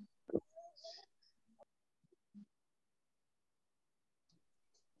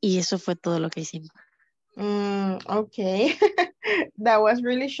 Y eso fue todo lo que hicimos. Okay, that was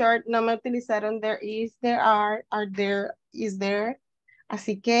really short. No me utilizaron there is, there are there, is there.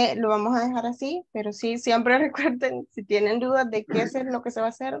 Así que lo vamos a dejar así, pero sí, siempre recuerden, si tienen dudas de qué es lo que se va a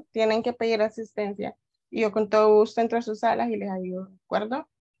hacer, tienen que pedir asistencia. Y yo con todo gusto entro a sus salas y les ayudo, ¿de acuerdo?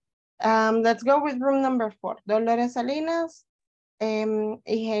 Let's go with room number 4. Dolores Salinas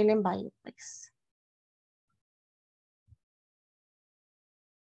y Helen Valle, please.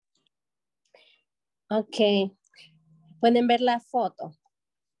 Ok. ¿Pueden ver la foto?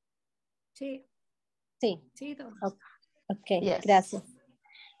 Sí. Sí. Sí. Ok, Yes.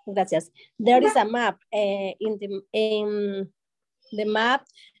 Gracias. There is a map. In the map,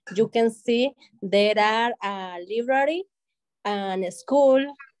 you can see there are a library, and a school,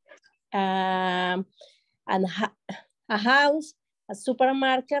 and a house, a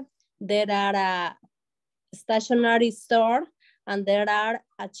supermarket. There are a stationery store, and there are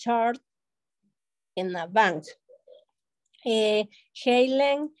a church in a bank.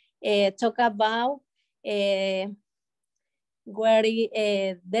 Helen talk about where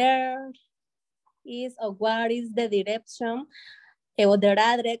there is, or what is the direction, or the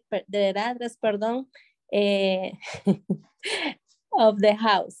address, pardon, of the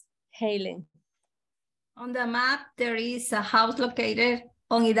house. Helen. On the map, there is a house located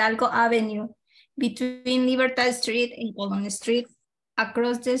on Hidalgo Avenue between Libertad Street and Colon Street.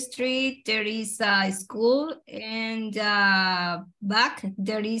 Across the street, there is a school, and back,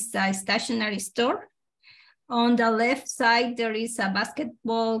 there is a stationery store. On the left side, there is a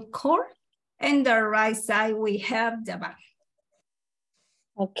basketball court, and the right side, we have the bank.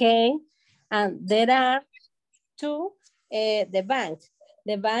 Okay, and there are two, the bank.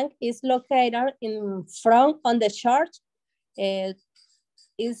 The bank is located in front on the church.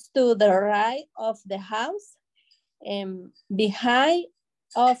 Is to the right of the house, and behind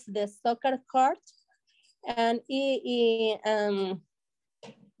of the soccer court, and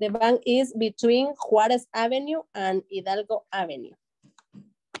the bank is between Juarez Avenue and Hidalgo Avenue.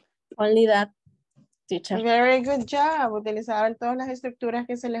 Only that, teacher. Very good job. Utilizaron todas las estructuras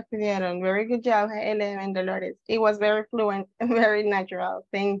que se les pidieron. Very good job, Helen and Dolores. It was very fluent and very natural.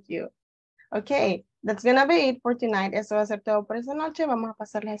 Thank you. Okay, that's gonna be it for tonight. Eso va a ser todo por esta noche. Vamos a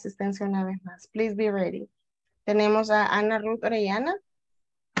pasar la asistencia una vez más. Please be ready. Tenemos a Ana Ruth Orellana.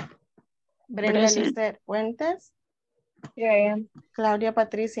 Brenda Lister Fuentes. Here I am. Claudia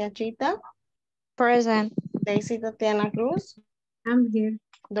Patricia Chita. Present. Daisy Tatiana Cruz. I'm here.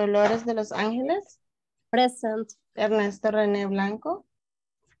 Dolores de Los Ángeles. Present. Ernesto René Blanco.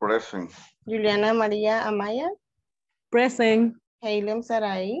 Present. Juliana María Amaya. Present. Hailem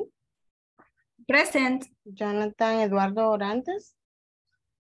Sarai. Present. Jonathan Eduardo Orantes.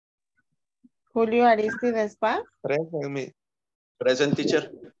 Julio Aristides Paz. Present, present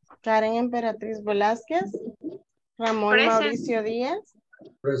teacher. Karen Emperatriz Velázquez. Ramón Present. Mauricio Díaz.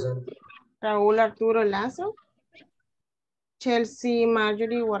 Present. Raúl Arturo Lazo. Chelsea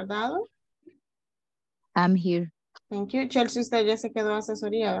Marjorie Guardado. I'm here. Thank you. Chelsea, usted ya se quedó a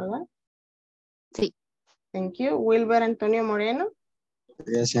asesoría, ¿verdad? Sí. Thank you. Wilber Antonio Moreno.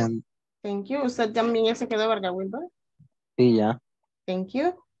 Present. Thank you. Usted también ya se quedó, ¿verdad, Wilber? Sí, ya. Thank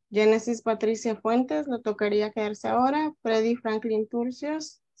you. Genesis Patricia Fuentes, le tocaría quedarse ahora. Freddy Franklin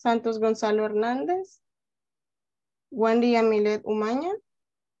Turcios. Santos Gonzalo Hernández. Wendy Amilet Umaña.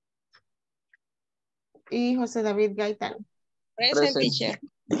 Y José David Gaitán. Present, teacher.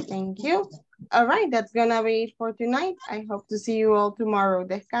 Thank you. All right, that's gonna be it for tonight. I hope to see you all tomorrow.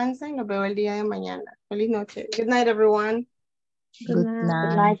 Descansen, los veo el día de mañana. Feliz noche. Good night, everyone. Good night.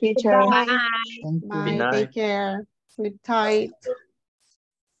 Good night, teacher. Bye. Thank you. Bye, take care. Sleep tight.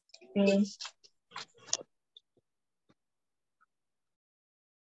 Yes.